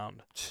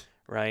ground,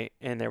 right?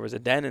 And there was a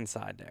den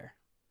inside there.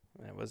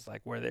 And it was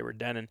like where they were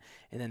denning.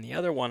 And then the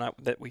other one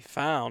that we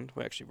found,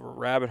 we actually were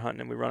rabbit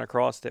hunting and we run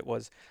across it,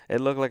 it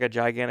looked like a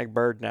gigantic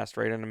bird nest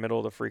right in the middle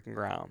of the freaking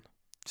ground.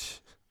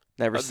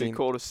 That'd be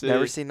cool to see.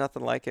 Never seen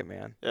nothing like it,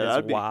 man. Yeah,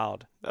 it's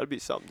wild. That'd be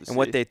something to see. And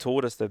what they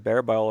told us, the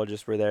bear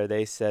biologists were there,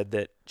 they said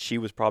that she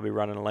was probably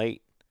running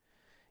late,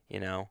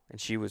 and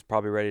she was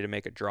probably ready to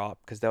make a drop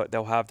because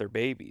they'll have their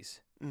babies.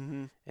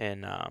 Mm-hmm.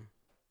 And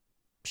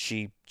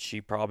she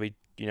probably,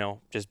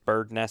 just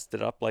bird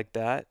nested up like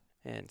that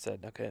and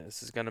said, okay,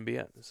 this is going to be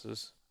it.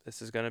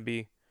 This is going to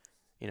be,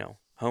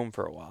 home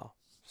for a while.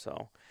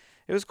 So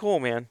it was cool,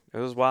 man. It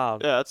was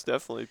wild. Yeah, that's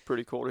definitely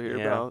pretty cool to hear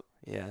about.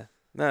 Yeah.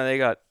 No, they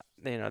got,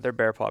 their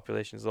bear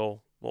population is a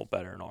little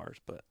better than ours,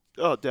 but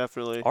Oh,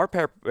 definitely. our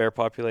bear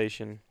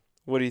population,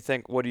 What do you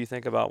think? What do you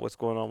think about what's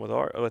going on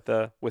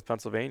with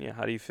Pennsylvania?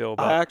 How do you feel I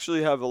about?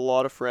 actually have a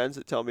lot of friends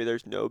that tell me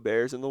there's no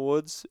bears in the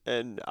woods,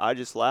 and I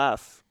just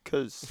laugh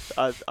because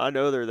I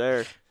know they're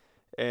there.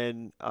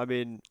 And I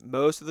mean,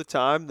 most of the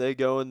time they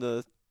go in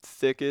the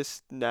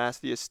thickest,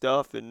 nastiest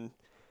stuff, and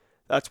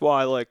that's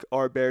why like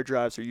our bear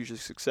drives are usually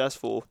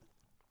successful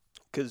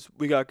because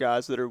we got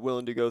guys that are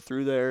willing to go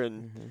through there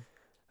and Mm-hmm.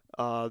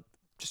 uh,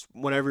 just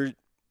whenever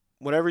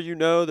you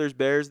know there's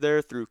bears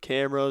there through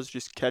cameras,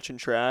 just catching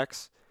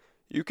tracks,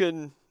 you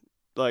can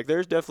like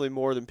there's definitely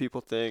more than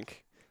people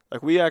think.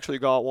 Like we actually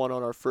got one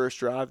on our first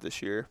drive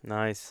this year,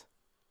 Nice.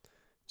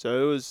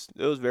 so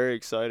it was very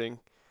exciting.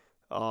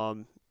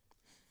 Um,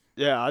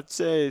 yeah, I'd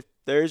say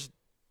there's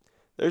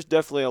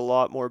definitely a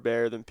lot more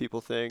bear than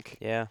people think.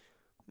 Yeah.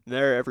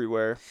 They're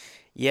everywhere.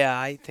 Yeah,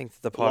 I think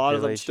that the A lot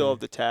of them still population. have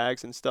the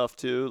tags and stuff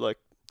too. Like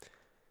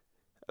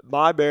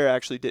my bear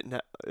actually didn't.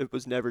 It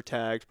was never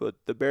tagged, but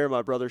the bear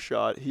my brother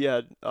shot, he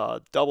had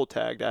double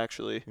tagged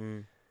actually,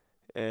 Mm,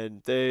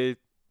 and they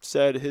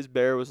said his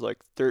bear was like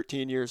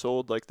 13 years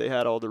old. Like they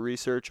had all the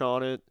research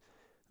on it.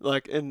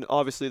 Like and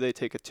obviously they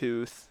take a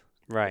tooth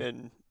right.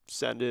 and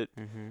send it,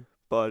 Mm-hmm.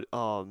 but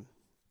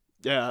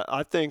yeah,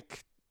 I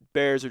think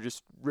bears are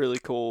just really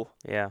cool.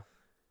 Yeah,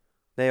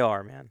 they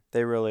are, man.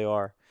 They really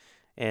are,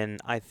 and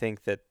I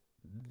think that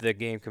the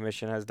game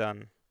commission has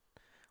done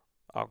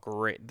a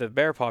great. The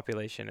bear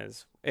population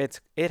it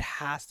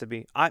has to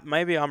be. I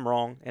maybe I'm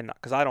wrong, and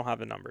because I don't have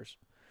the numbers,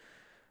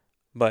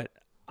 but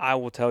I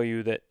will tell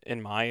you that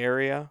in my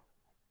area,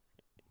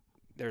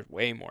 there's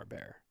way more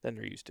bear than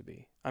there used to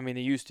be. I mean,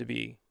 it used to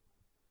be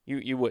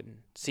you wouldn't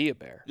see a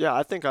bear. Yeah,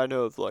 I think I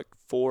know of like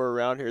 4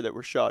 around here that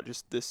were shot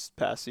just this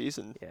past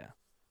season. Yeah,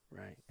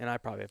 right. And I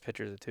probably have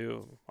pictures of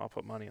two. I'll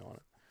put money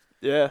on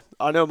Yeah,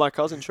 I know my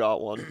cousin shot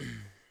one. it.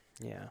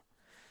 Yeah.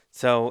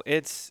 So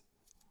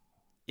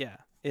yeah,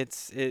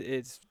 it's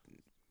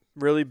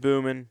really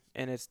booming,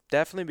 and it's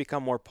definitely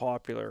become more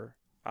popular.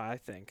 I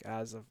think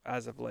as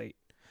of late,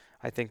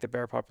 I think the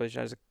bear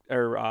population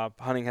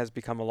hunting has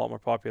become a lot more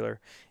popular.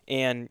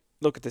 And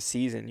look at the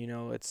season.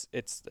 It's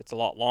a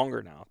lot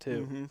longer now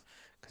too. Mhm.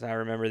 Because I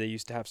remember they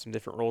used to have some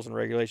different rules and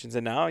regulations,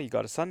 and now you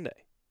got a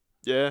Sunday,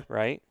 Yeah.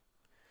 right?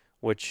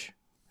 Which,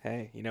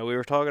 hey, we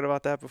were talking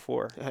about that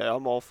before. Hey,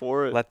 I'm all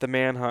for it. Let the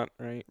man hunt,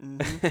 right?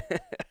 Mhm.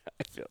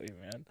 I feel you,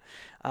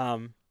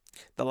 man.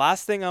 The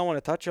last thing I want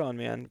to touch on,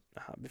 man,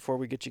 before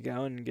we get you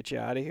going and get you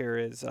out of here,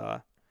 is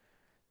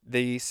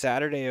the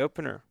Saturday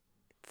opener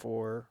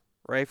for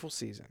rifle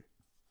season.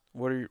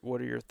 What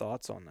are your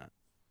thoughts on that?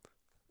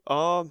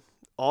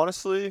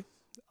 Honestly,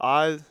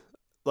 I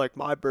like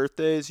my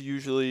birthday is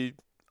usually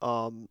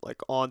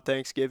like on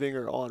Thanksgiving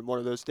or on one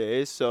of those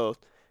days. So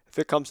if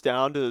it comes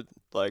down to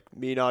like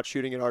me not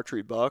shooting an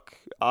archery buck,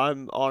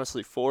 I'm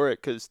honestly for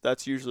it because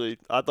that's usually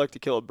I'd like to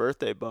kill a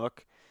birthday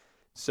buck.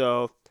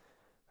 So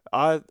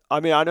I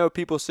mean I know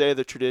people say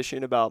the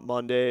tradition about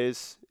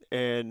Mondays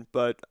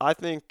but I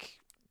think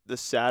the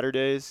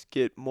Saturdays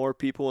get more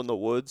people in the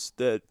woods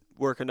that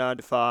work a 9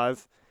 to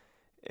 5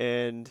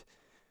 and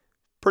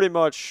pretty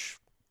much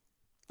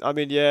I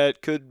mean, yeah,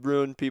 it could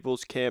ruin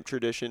people's camp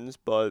traditions,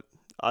 but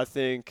I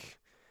think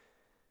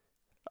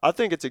I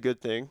think it's a good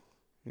thing.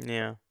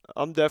 Yeah,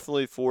 I'm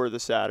definitely for the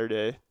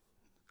Saturday.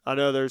 I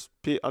know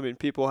I mean,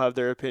 people have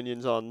their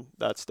opinions on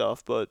that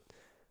stuff, but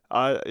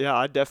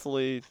I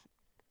definitely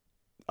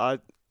I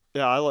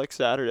yeah, I like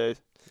Saturday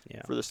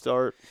yeah, for the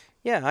start.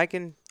 yeah. I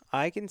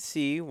can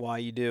see why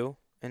you do,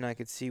 and I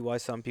could see why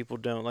some people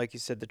don't. Like you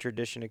said, the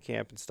tradition of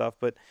camp and stuff.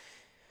 But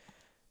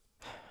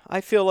I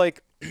feel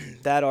like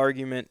that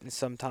argument is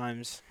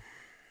sometimes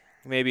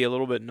maybe a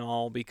little bit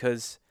null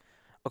because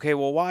okay,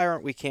 well, why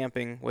aren't we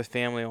camping with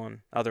family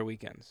on other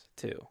weekends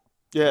too?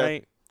 Yeah,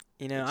 Right?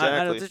 I know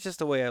exactly. that's just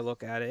the way I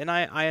look at it, and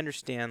I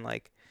understand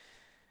like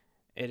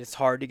it's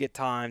hard to get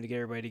time to get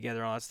everybody together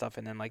and all that stuff,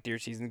 and then like deer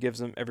season gives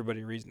them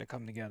everybody a reason to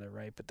come together,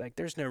 right? But like,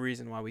 there's no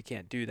reason why we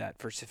can't do that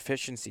for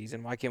sufficient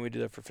season. Why can't we do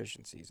that for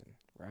fishing season,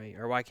 right?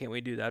 Or why can't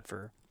we do that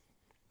for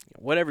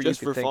whatever you Just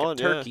could for think of? fun,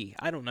 yeah. Turkey,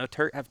 I don't know,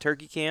 have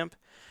turkey camp,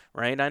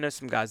 right? I know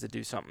some guys that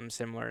do something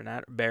similar in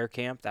that bear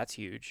camp. That's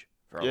huge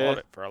for a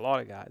Yeah.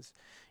 lot of guys,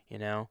 you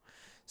know.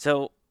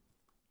 So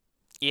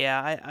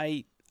yeah,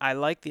 I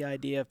like the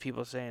idea of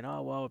people saying,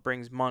 "Oh, well, it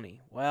brings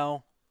money."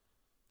 Well,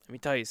 let me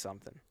tell you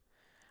something.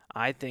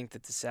 I think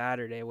that the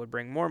Saturday would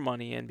bring more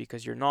money in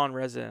because your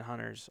non-resident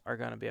hunters are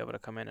going to be able to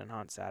come in and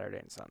hunt Saturday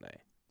and Sunday.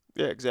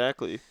 Yeah,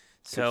 exactly. 'Cause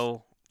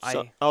So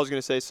I was going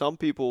to say some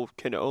people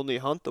can only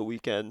hunt the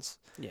weekends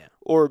yeah,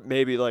 or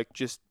maybe like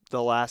just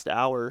the last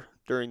hour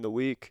during the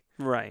week.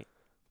 right.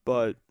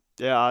 But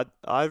yeah,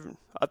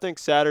 I think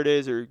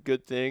Saturdays are a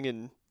good thing,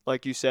 and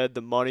like you said,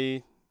 the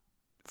money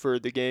for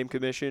the game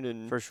commission,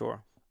 and For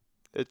sure.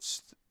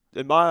 it's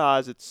in my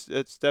eyes, it's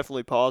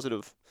definitely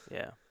positive.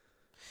 Yeah.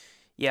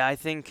 Yeah, I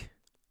think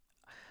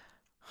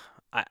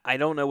I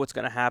don't know what's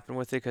going to happen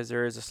with it because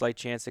there is a slight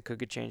chance it could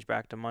get changed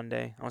back to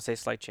Monday. I want to say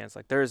slight chance,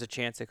 like there is a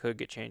chance it could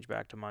get changed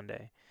back to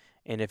Monday.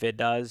 And if it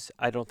does,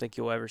 I don't think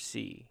you'll ever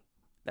see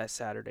that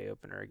Saturday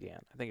opener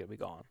again. I think it'll be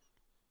gone.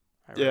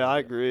 I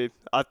agree.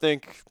 I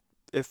think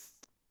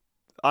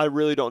I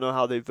really don't know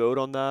how they vote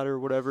on that or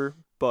whatever,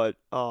 but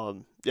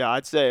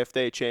I'd say if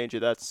they change it,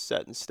 that's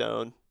set in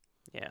stone.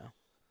 Yeah.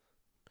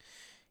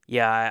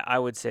 Yeah, I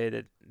would say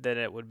that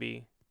it would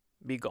be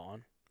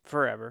gone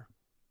forever.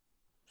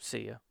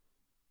 See ya.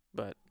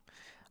 But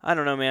I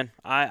don't know, man.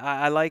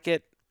 I like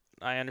it.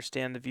 I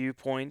understand the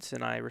viewpoints,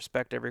 and I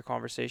respect every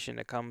conversation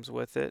that comes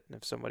with it. And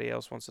if somebody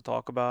else wants to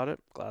talk about it,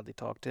 gladly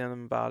talk to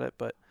them about it.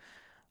 But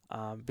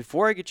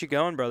before I get you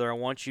going, brother, I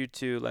want you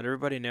to let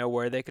everybody know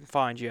where they can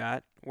find you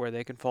at, where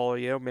they can follow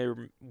you,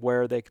 maybe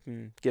where they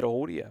can get a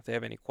hold of you if they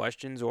have any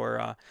questions,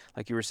 or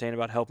like you were saying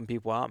about helping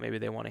people out, maybe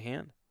they want a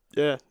hand.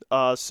 Yeah.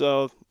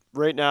 So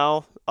right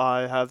now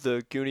I have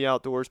the Gooney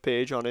Outdoors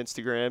page on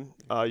Instagram.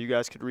 You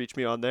guys could reach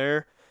me on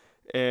there,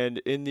 and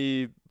in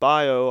the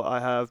bio I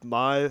have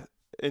my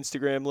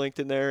Instagram linked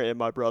in there and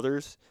my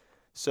brother's.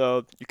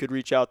 So you could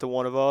reach out to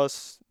one of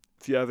us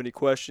if you have any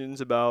questions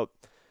about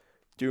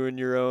doing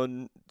your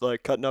own,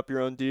 like cutting up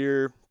your own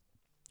deer,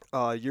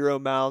 Euro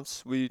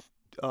mounts. We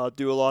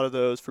do a lot of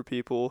those for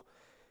people,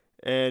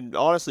 and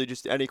honestly,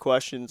 just any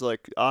questions.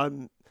 Like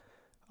I'm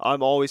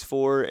always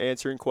for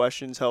answering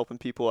questions, helping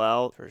people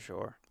out, For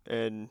sure.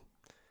 and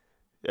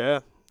yeah,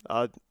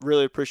 I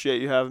really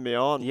appreciate you having me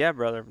on. Yeah,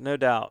 brother. No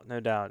doubt.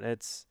 No doubt.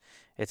 It's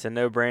a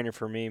no-brainer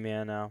for me,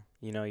 man.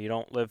 You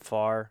don't live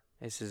far.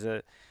 This is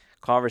a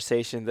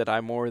conversation that I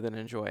more than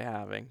enjoy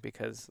having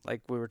because,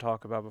 like we were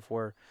talking about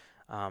before,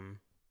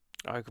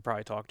 I could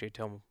probably talk to you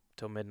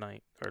till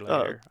midnight or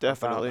later.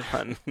 Definitely. About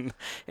hunting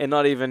and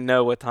not even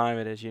know what time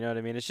it is. You know what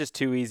I mean? It's just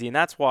too easy, and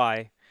that's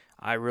why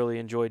I really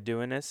enjoy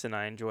doing this, and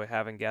I enjoy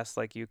having guests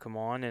like you come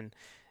on. And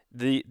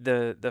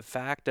the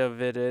fact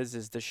of it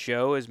is the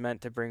show is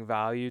meant to bring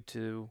value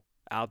to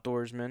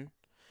outdoorsmen,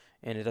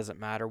 and it doesn't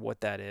matter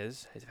what that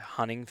is: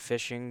 hunting,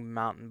 fishing,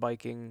 mountain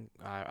biking,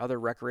 other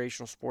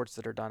recreational sports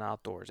that are done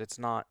outdoors. It's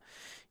not,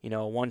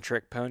 a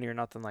one-trick pony or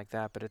nothing like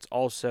that, but it's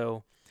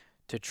also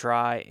to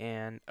try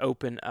and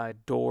open a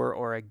door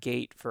or a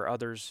gate for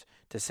others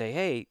to say,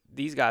 hey,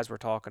 these guys were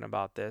talking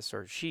about this,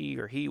 or she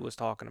or he was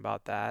talking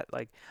about that.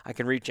 Like, I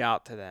can reach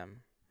out to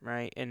them,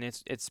 right? And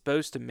it's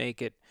supposed to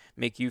make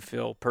you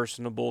feel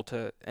personable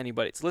to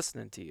anybody that's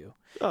listening to you.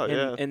 Oh,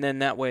 yeah. And then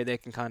that way they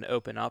can kind of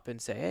open up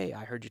and say, hey,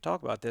 I heard you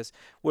talk about this.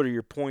 What are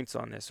your points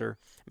on this? Or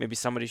maybe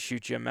somebody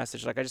shoots you a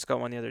message. Like I just got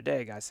one the other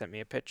day. A guy sent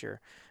me a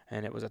picture,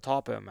 and it was a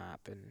topo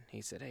map. And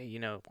he said, hey,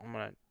 I'm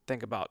going to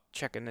think about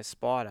checking this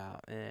spot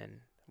out.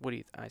 And what do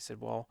you I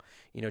said, well,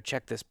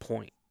 check this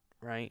point,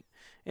 right?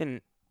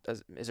 And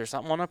is there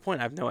something on that point?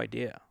 I have no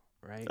idea,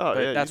 right? Oh,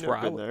 but yeah, that's you've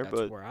where never been there,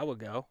 but where I would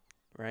go,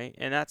 right?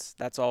 And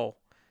that's all.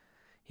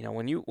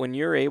 When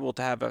you're able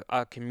to have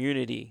a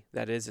community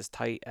that is as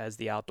tight as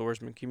the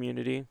outdoorsman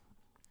community,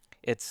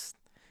 it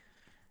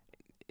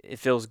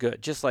feels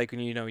good. Just like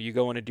when you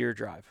go on a deer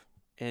drive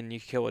and you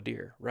kill a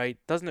deer, right?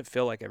 Doesn't it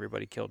feel like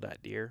everybody killed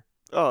that deer?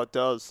 oh, it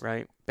does.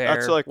 Right?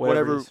 That's Bear, like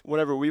whatever it is.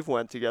 whenever we've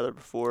went together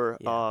before.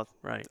 Yeah,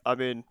 right. I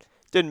mean,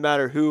 didn't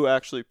matter who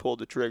actually pulled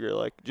the trigger.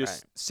 Like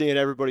just Right. seeing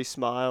everybody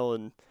smile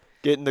and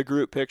getting the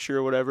group picture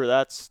or whatever.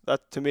 That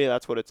to me,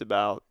 that's what it's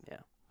about. Yeah.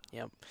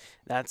 Yep.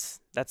 That's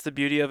the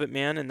beauty of it,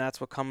 man, and that's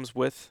what comes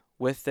with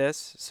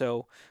this.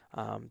 So,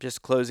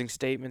 just closing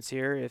statements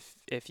here.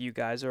 If you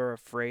guys are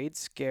afraid,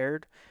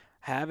 scared,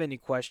 have any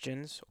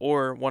questions,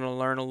 or want to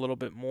learn a little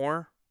bit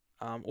more,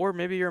 or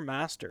maybe you're a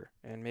master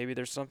and maybe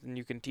there's something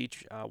you can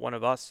teach one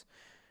of us.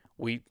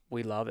 We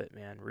love it,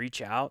 man.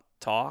 Reach out,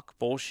 talk,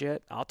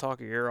 bullshit. I'll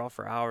talk your ear off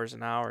for hours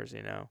and hours,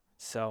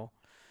 So,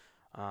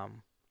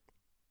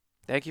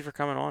 thank you for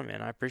coming on,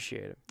 man. I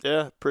appreciate it.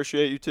 Yeah,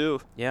 appreciate you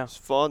too. Yeah. It's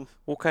fun.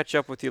 We'll catch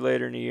up with you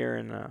later in the year,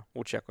 and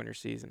we'll check on your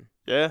season.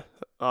 Yeah,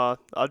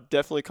 I'd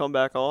definitely come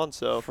back on.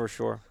 So For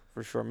sure.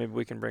 Maybe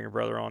we can bring your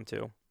brother on,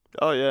 too.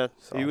 oh yeah,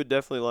 So. he would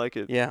definitely like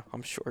it. Yeah,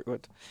 I'm sure he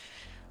would.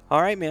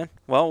 All right, man.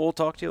 Well, we'll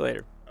talk to you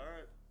later. All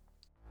right.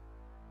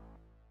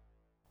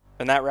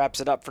 And that wraps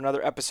it up for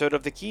another episode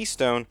of the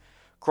Keystone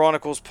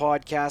Chronicles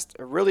podcast.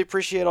 I really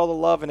appreciate all the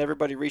love and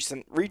everybody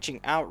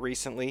reaching out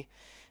recently.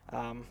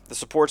 The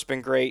support's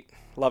been great.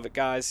 Love it,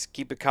 guys.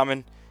 Keep it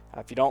coming.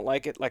 If you don't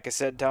like it, like I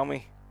said, tell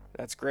me.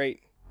 That's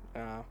great.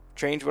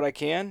 Change what I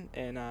can,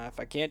 and if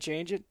I can't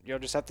change it, you'll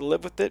just have to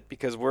live with it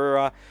because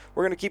we're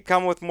gonna keep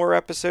coming with more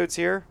episodes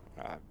here.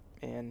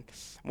 And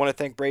I want to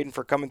thank Braedon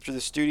for coming through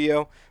the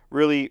studio.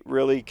 Really,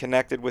 really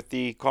connected with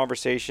the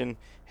conversation.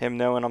 Him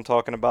knowing I'm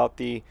talking about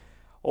the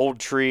old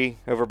tree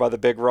over by the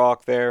big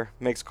rock there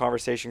makes the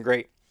conversation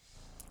great.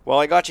 Well,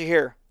 I got you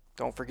here.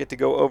 Don't forget to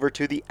go over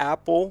to the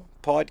Apple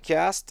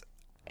Podcast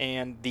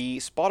and the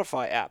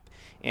Spotify app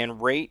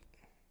and rate,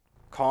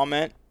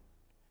 comment,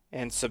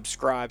 and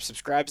subscribe.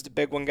 Subscribe's the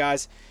big one,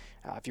 guys.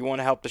 If you want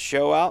to help the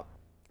show out,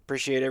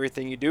 appreciate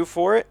everything you do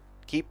for it.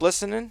 Keep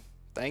listening.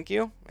 Thank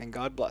you, and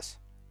God bless.